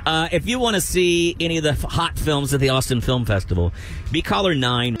 If you want to see any of the hot films at the Austin Film Festival, be caller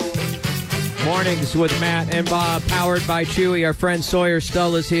 9. Mornings with Matt and Bob, powered by Chewy. Our friend Sawyer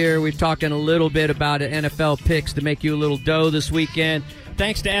Stull is here. We've talked a little bit about NFL picks to make you a little dough this weekend.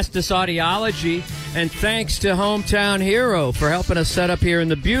 Thanks to Estes Audiology, and thanks to Hometown Hero for helping us set up here in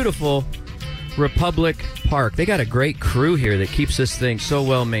the beautiful Republic Park. They got a great crew here that keeps this thing so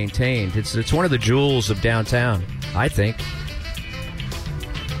well maintained. It's one of the jewels of downtown, I think.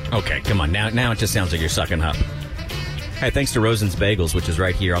 Okay, come on. Now it just sounds like you're sucking up. Hey, thanks to Rosen's Bagels, which is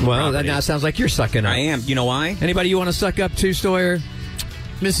right here on the property. That now sounds like you're sucking up. I am. You know why? Anybody you want to suck up to, Sawyer?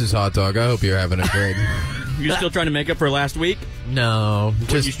 Mrs. Hot Dog, I hope you're having a great... You're still trying to make up for last week? No.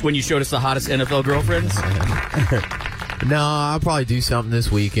 When you showed us the hottest NFL girlfriends? No, I'll probably do something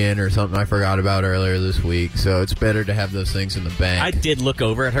this weekend or something I forgot about earlier this week, so it's better to have those things in the bank. I did look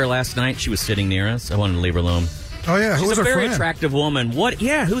over at her last night. She was sitting near us. I wanted to leave her alone. Oh yeah, who She's was a her very friend? attractive woman. What?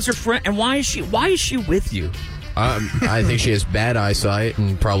 Yeah, who's her friend? And why is she with you? I think she has bad eyesight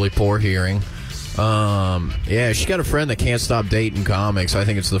and probably poor hearing. Yeah, she's got a friend that can't stop dating comics. I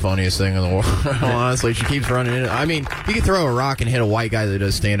think it's the funniest thing in the world. Honestly, she keeps running in. I mean, you can throw a rock and hit a white guy that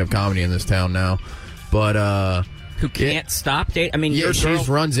does stand-up comedy in this town now, but who can't stop dating? I mean, yeah, your she girl...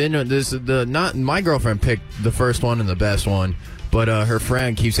 runs into this. Not my girlfriend picked the first one and the best one, but her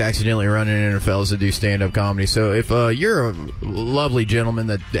friend keeps accidentally running into fellas that do stand-up comedy. So if you're a lovely gentleman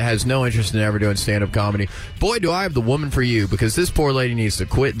that has no interest in ever doing stand-up comedy, boy, do I have the woman for you, because this poor lady needs to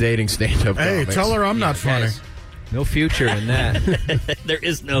quit dating stand-up Hey, comics. tell her I'm not funny. guys. No future in that. There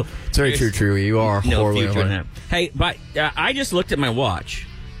is no... It's very true, Chewy. You are no horribly future in unfunny. that. Hey, but I just looked at my watch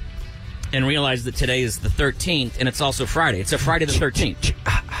and realized that today is the 13th, and it's also Friday. It's a Friday the 13th.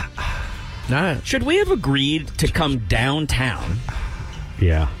 Should we have agreed to come downtown?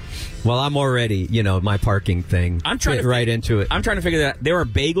 Yeah. Well, I'm already, my parking thing. I'm trying Get to right into it. I'm trying to figure that out. There are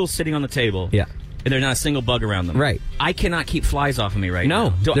bagels sitting on the table. Yeah. And there's not a single bug around them. Right. I cannot keep flies off of me right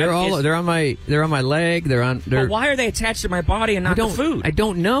now. No, they're on my leg. But why are they attached to my body and not the food? I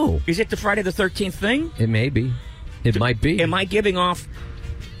don't know. Is it the Friday the 13th thing? It may be. It might be. Am I giving off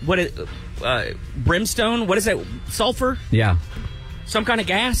brimstone? What is that? Sulfur? Yeah. Some kind of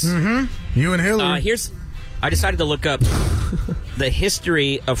gas? Mm-hmm. You and Hillary. I decided to look up the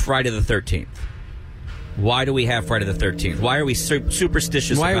history of Friday the 13th. Why do we have Friday the 13th? Why are we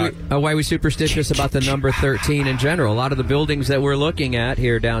superstitious about... Why are we superstitious about the number 13 in general? A lot of the buildings that we're looking at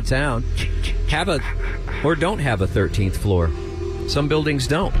here downtown have or don't have a 13th floor. Some buildings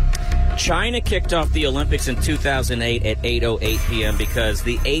don't. China kicked off the Olympics in 2008 at 8:08 p.m. because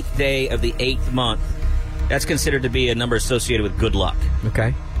the 8th day of the 8th month, that's considered to be a number associated with good luck.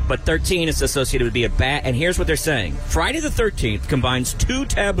 Okay. But 13 is associated with being a bad... And here's what they're saying. Friday the 13th combines two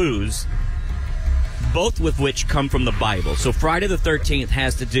taboos, both with which come from the Bible. So Friday the 13th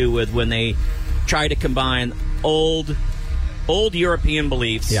has to do with when they try to combine old European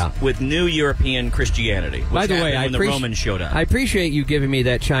beliefs with new European Christianity. By the way, when the Romans showed up. I appreciate you giving me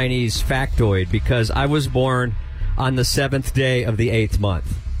that Chinese factoid, because I was born on the 7th day of the 8th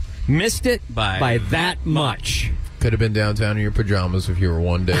month. Missed it by that much. Could have been downtown in your pajamas if you were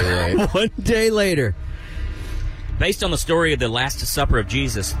one day late. One day later. Based on the story of the Last Supper of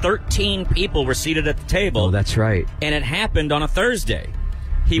Jesus, 13 people were seated at the table. Oh, that's right. And it happened on a Thursday.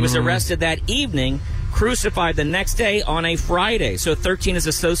 He was arrested that evening, crucified the next day on a Friday. So 13 is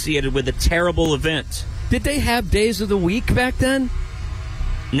associated with a terrible event. Did they have days of the week back then?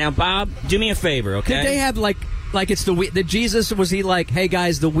 Now, Bob, do me a favor, okay? Did they have like it's the week? Did Jesus, was he like, hey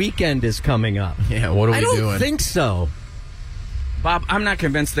guys, the weekend is coming up? Yeah, what are we doing? I don't think so. Bob, I'm not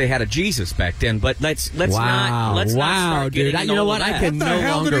convinced they had a Jesus back then, but let's not start dude. getting You know all what? of I that. can What the no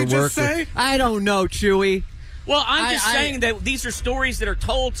hell did longer he just work say? with. I don't know, Chewy. Well, I'm just saying that these are stories that are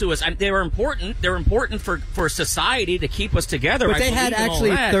told to us. They were important. They're important for society to keep us together. But I they had believe in all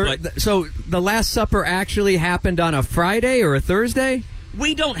actually. that, but So the Last Supper actually happened on a Friday or a Thursday?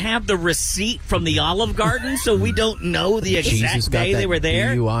 we don't have the receipt from the Olive Garden, so we don't know the exact Jesus got day that they were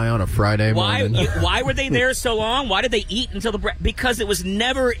there. DUI on a Friday morning. Why were they there so long? Why did they eat until the bread? Because it was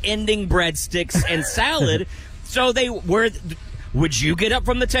never-ending breadsticks and salad. So they were. Would you get up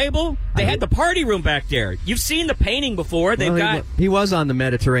from the table? They had the party room back there. You've seen the painting before. They've got. He was on the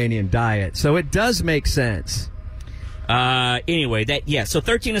Mediterranean diet, so it does make sense. Anyway, so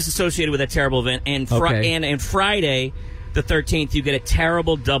 13 is associated with a terrible event, and and Friday, the 13th, you get a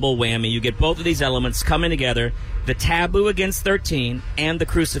terrible double whammy. You get both of these elements coming together: the taboo against 13 and the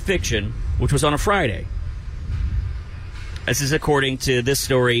crucifixion, which was on a Friday. This is according to this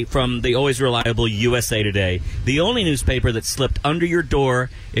story from the always reliable USA Today, the only newspaper that slipped under your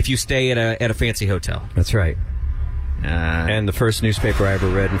door if you stay at a fancy hotel. That's right. And the first newspaper I ever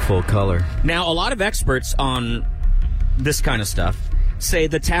read in full color. Now, a lot of experts on this kind of stuff say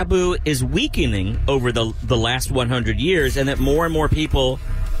the taboo is weakening over the last 100 years, and that more and more people,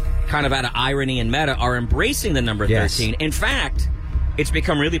 kind of out of irony and meta, are embracing the number 13. In fact, it's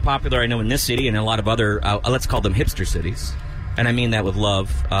become really popular, I know, in this city and in a lot of other, let's call them hipster cities, and I mean that with love,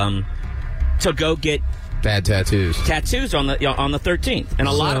 to go get Bad tattoos on the 13th. And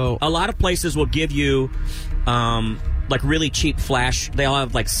a lot of places will give you like really cheap flash. They all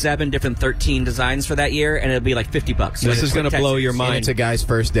have like 7 different 13 designs for that year, and it'll be like $50. This is going to blow your mind. And it's a guy's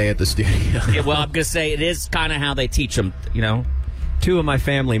first day at the studio. Yeah, well, I'm going to say it is kind of how they teach them, you know. 2 of my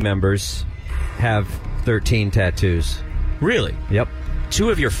family members have 13 tattoos. Really? Yep.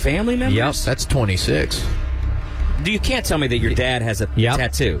 2 of your family members? Yep. That's 26. You can't tell me that your dad has a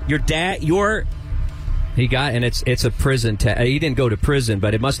tattoo. Your dad, He got, and it's a prison tattoo. He didn't go to prison,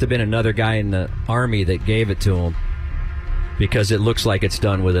 but it must have been another guy in the army that gave it to him, because it looks like it's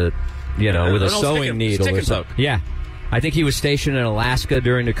done with a, with a sewing needle or something. Yeah. I think he was stationed in Alaska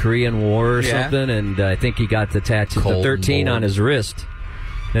during the Korean War or something, and I think he got the tattoo, the 13 on his wrist.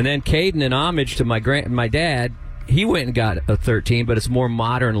 And then Caden, in homage to my dad, he went and got a 13, but it's more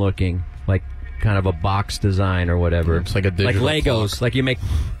modern looking, like kind of a box design or whatever. It's like a digital like Legos, clock. like you make.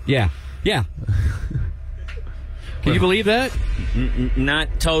 Yeah. Can you believe that?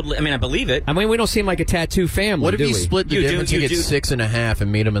 not totally. I mean, I believe it. I mean, we don't seem like a tattoo family. What if you split the difference and get 6.5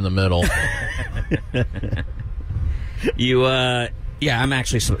 and meet them in the middle? I'm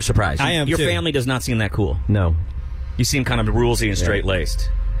actually surprised. I am Your too. family does not seem that cool. No. You seem kind of rulesy and straight-laced.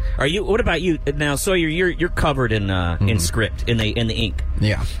 Are you? What about you now, Sawyer? You're covered in script in the ink.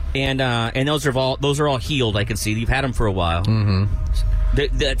 Yeah. And those are all healed. I can see you've had them for a while. Mm-hmm.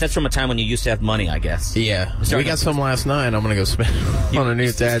 That's from a time when you used to have money, I guess. Yeah. We got some last night. I'm going to go spend on a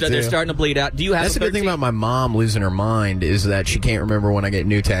new tattoo. They're starting to bleed out. Do you have? That's the good thing about my mom losing her mind is that she can't remember when I get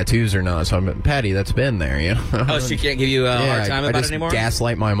new tattoos or not. So I'm Patty, that's been there, you know. Oh, she can't give you a hard time about it anymore? I just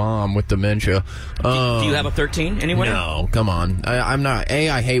gaslight my mom with dementia. Do you have a 13 anywhere? No, come on. I'm not. A,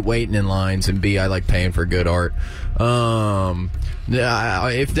 I hate waiting in lines, and B, I like paying for good art.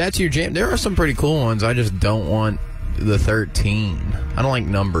 If that's your jam, there are some pretty cool ones. I just don't want the 13. I don't like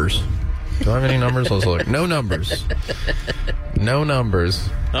numbers. Do I have any numbers? Let's look. No numbers. No numbers.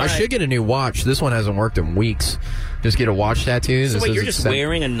 I should get a new watch. This one hasn't worked in weeks. Just get a watch tattoo. So wait, you're just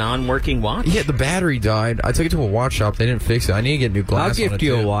wearing a non-working watch? Yeah, the battery died. I took it to a watch shop. They didn't fix it. I need to get new glass. I'll gift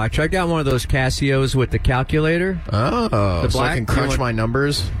you a watch. I got one of those Casios with the calculator. Oh, so I can crunch my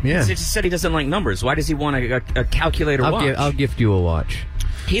numbers? Yeah. He just said he doesn't like numbers. Why does he want a calculator watch? I'll gift you a watch.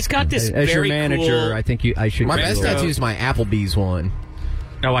 He's got this as very your manager, cool... I think I should. My best tattoo is my Applebee's one.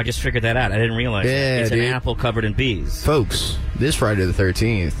 Oh, I just figured that out. I didn't realize that. It's dude. an apple covered in bees. Folks, this Friday the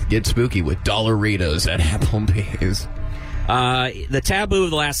 13th, get spooky with Dollaritas at Applebee's. The taboo of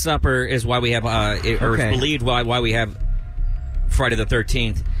the Last Supper is why we have, is believed why we have Friday the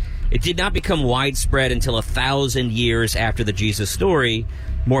 13th. It did not become widespread until 1,000 years after the Jesus story.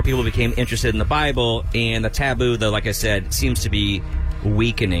 More people became interested in the Bible, and the taboo, though, like I said, seems to be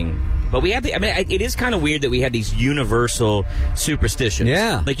weakening. But we have it is kind of weird that we have these universal superstitions.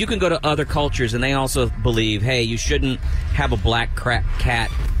 Yeah. Like you can go to other cultures and they also believe, hey, you shouldn't have a black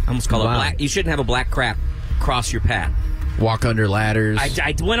cat. I almost call it black. You shouldn't have a black crap cross your path. Walk under ladders.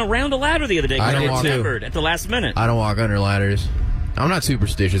 I went around a ladder the other day because I remembered at the last minute. I don't walk under ladders. I'm not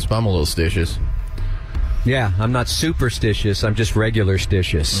superstitious, but I'm a little stitious. Yeah, I'm not superstitious. I'm just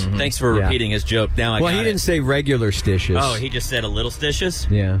regular-stitious. Mm-hmm. Thanks for repeating his joke. Now he didn't say regular-stitious. Oh, he just said a little stitious?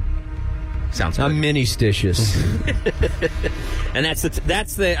 Yeah. Sounds good. I'm mini-stitious. And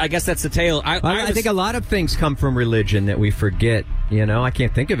that's the I guess that's the tale. I think a lot of things come from religion that we forget. You know, I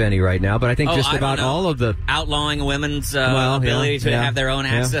can't think of any right now, but I think just about all of the outlawing women's ability to have their own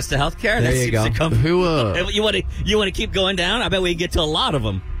access to health care. There you go. Who you want to keep going down? I bet we can get to a lot of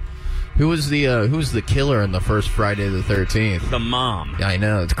them. Who was the killer in the first Friday the 13th? The mom. Yeah, I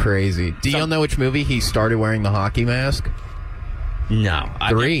know, it's crazy. Do y'all know which movie he started wearing the hockey mask? No.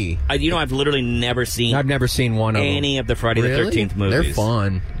 3. I've literally never seen. I've never seen one of any of the Friday the 13th movies. They're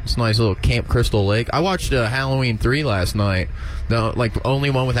fun. It's a nice little Camp Crystal Lake. I watched Halloween 3 last night. The only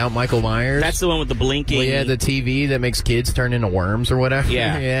one without Michael Myers. That's the one with the blinking. Well, yeah, the TV that makes kids turn into worms or whatever.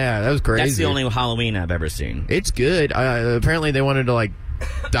 Yeah, yeah, that was crazy. That's the only Halloween I've ever seen. It's good. Apparently, they wanted to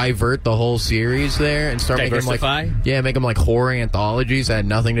divert the whole series there and start making them like horror anthologies that had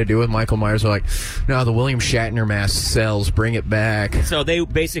nothing to do with Michael Myers. They're like, no, the William Shatner mask sells, bring it back. So they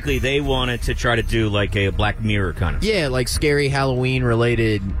wanted to try to do like a Black Mirror kind of like scary Halloween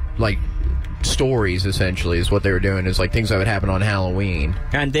related stories, essentially, is what they were doing. Is like things that would happen on Halloween.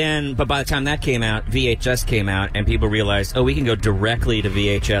 And then, but by the time that came out, VHS came out, and people realized, we can go directly to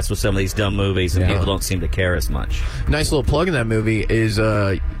VHS with some of these dumb movies, and people don't seem to care as much. Nice little plug in that movie is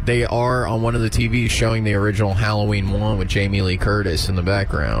they are on one of the TVs showing the original Halloween 1 with Jamie Lee Curtis in the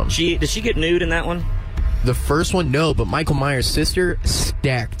background. Did she get nude in that one? The first one, no, but Michael Myers' sister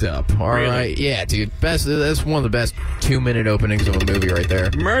stacked up. All right, yeah, dude, that's one of the best 2-minute openings of a movie right there.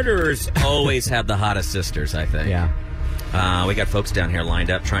 Murderers always have the hottest sisters, I think. Yeah. We got folks down here lined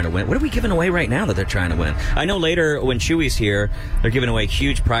up trying to win. What are we giving away right now that they're trying to win? I know later when Chewy's here, they're giving away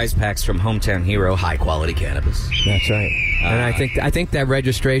huge prize packs from Hometown Hero, high-quality cannabis. That's right. And I think that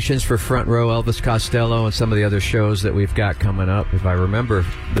registration's for Front Row, Elvis Costello, and some of the other shows that we've got coming up, if I remember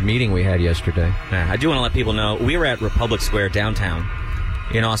the meeting we had yesterday. I do want to let people know, we were at Republic Square downtown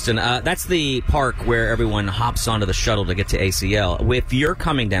in Austin. That's the park where everyone hops onto the shuttle to get to ACL. If you're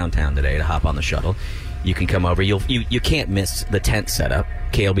coming downtown today to hop on the shuttle, you can come over. You can't miss the tent setup.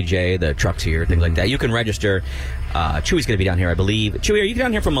 KLBJ, the trucks here, things like that. You can register. Chewy's going to be down here, I believe. Chewy, are you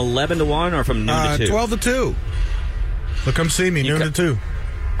down here from 11 to 1 or from noon to 2? 12 to 2. So come see me, noon to 2.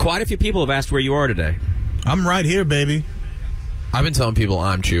 Quite a few people have asked where you are today. I'm right here, baby. I've been telling people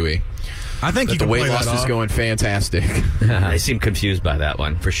I'm Chewy. I think the weight loss is going fantastic. They seem confused by that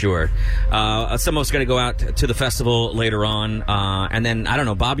one, for sure. Some of us going to go out to the festival later on. And then, I don't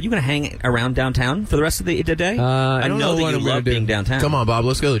know, Bob, are you going to hang around downtown for the rest of the day? I don't know that what you I'm love being downtown. Come on, Bob,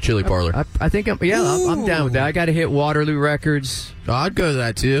 let's go to the chili parlor. I think I'm down with that. I got to hit Waterloo Records. Oh, I'd go to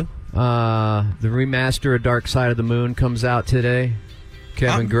that, too. The remaster of Dark Side of the Moon comes out today.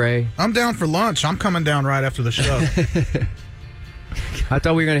 Kevin Gray. I'm down for lunch. I'm coming down right after the show. I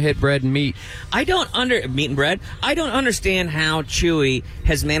thought we were going to hit bread and meat. Meat and bread. I don't understand how Chewy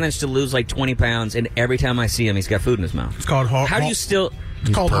has managed to lose like 20 pounds, and every time I see him, he's got food in his mouth. It's called hard. How do you still?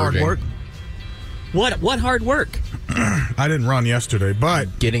 It's called hard work. What hard work? I didn't run yesterday,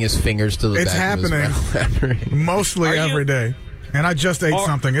 but getting his fingers to the it's back of his happening mostly every day. And I just ate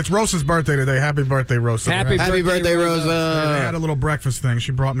something. It's Rosa's birthday today. Happy birthday, Rosa. Happy birthday, Rosa. They had a little breakfast thing.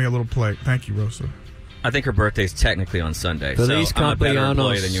 She brought me a little plate. Thank you, Rosa. I think her birthday's technically on Sunday, Feliz so I'm a better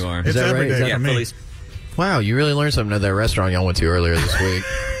employee than you are. It's every day yeah, for me. Feliz. Wow, you really learned something at that restaurant y'all went to earlier this week.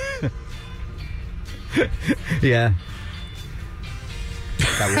 Yeah.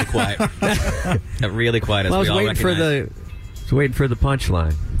 Got really quiet. Got really quiet. As I was we all waiting for the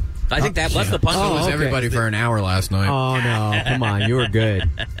punchline. I think that's the punchline. It was everybody for an hour last night. Oh no! Come on, you were good.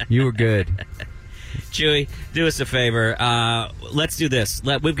 You were good. Chewy, do us a favor. Let's do this.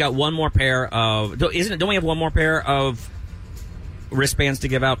 We've got one more pair of. Don't we have one more pair of wristbands to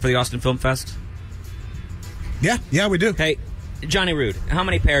give out for the Austin Film Fest? Yeah, we do. Hey, Johnny Rude, how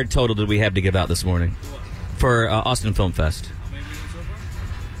many pair total did we have to give out this morning for Austin Film Fest?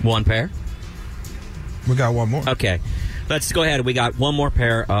 One pair. We got one more. Okay, let's go ahead. We got one more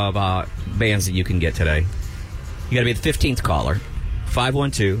pair of bands that you can get today. You got to be the 15th caller.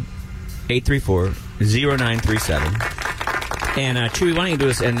 512-834-0937. And Chewy, why don't you do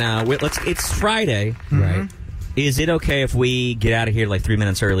this? And it's Friday, right? Is it okay if we get out of here like 3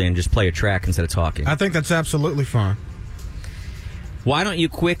 minutes early and just play a track instead of talking? I think that's absolutely fine. why don't you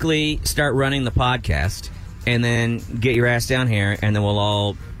quickly start running the podcast and then get your ass down here, and then we'll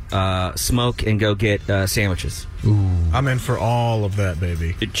all smoke and go get sandwiches. I'm in for all of that,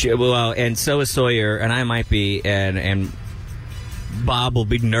 baby. Well, and so is Sawyer, and I might be, and Bob will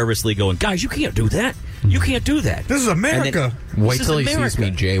be nervously going, guys, you can't do that. You can't do that. This is America. Wait till he sees me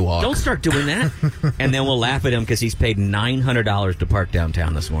jaywalk. Don't start doing that. And then we'll laugh at him because he's paid $900 to park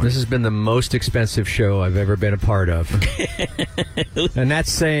downtown this morning. This has been the most expensive show I've ever been a part of. And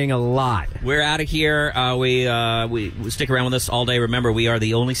that's saying a lot. We're out of here. We stick around with us all day. Remember, we are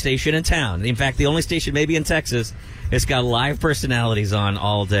the only station in town. In fact, the only station maybe in Texas. It's got live personalities on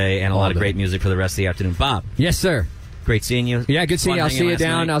all day and a lot of great music for the rest of the afternoon. Bob. Yes, sir. Great seeing you. Yeah, good seeing you. I'll see you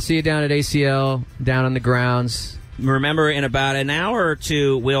down. I'll see you down at ACL, down on the grounds. Remember, in about an hour or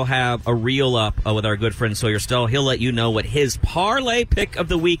two, we'll have a reel up with our good friend Sawyer Stoll. He'll let you know what his parlay pick of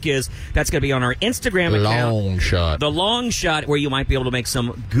the week is. That's going to be on our Instagram account. Long shot. The long shot where you might be able to make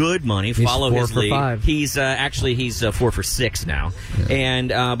some good money. He's Follow 4 his for lead. 5. He's 4 for 6 now. Yeah. And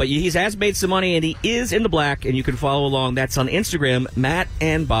but he has made some money, and he is in the black, and you can follow along. That's on Instagram, Matt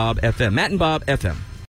and Bob FM. Matt and Bob FM.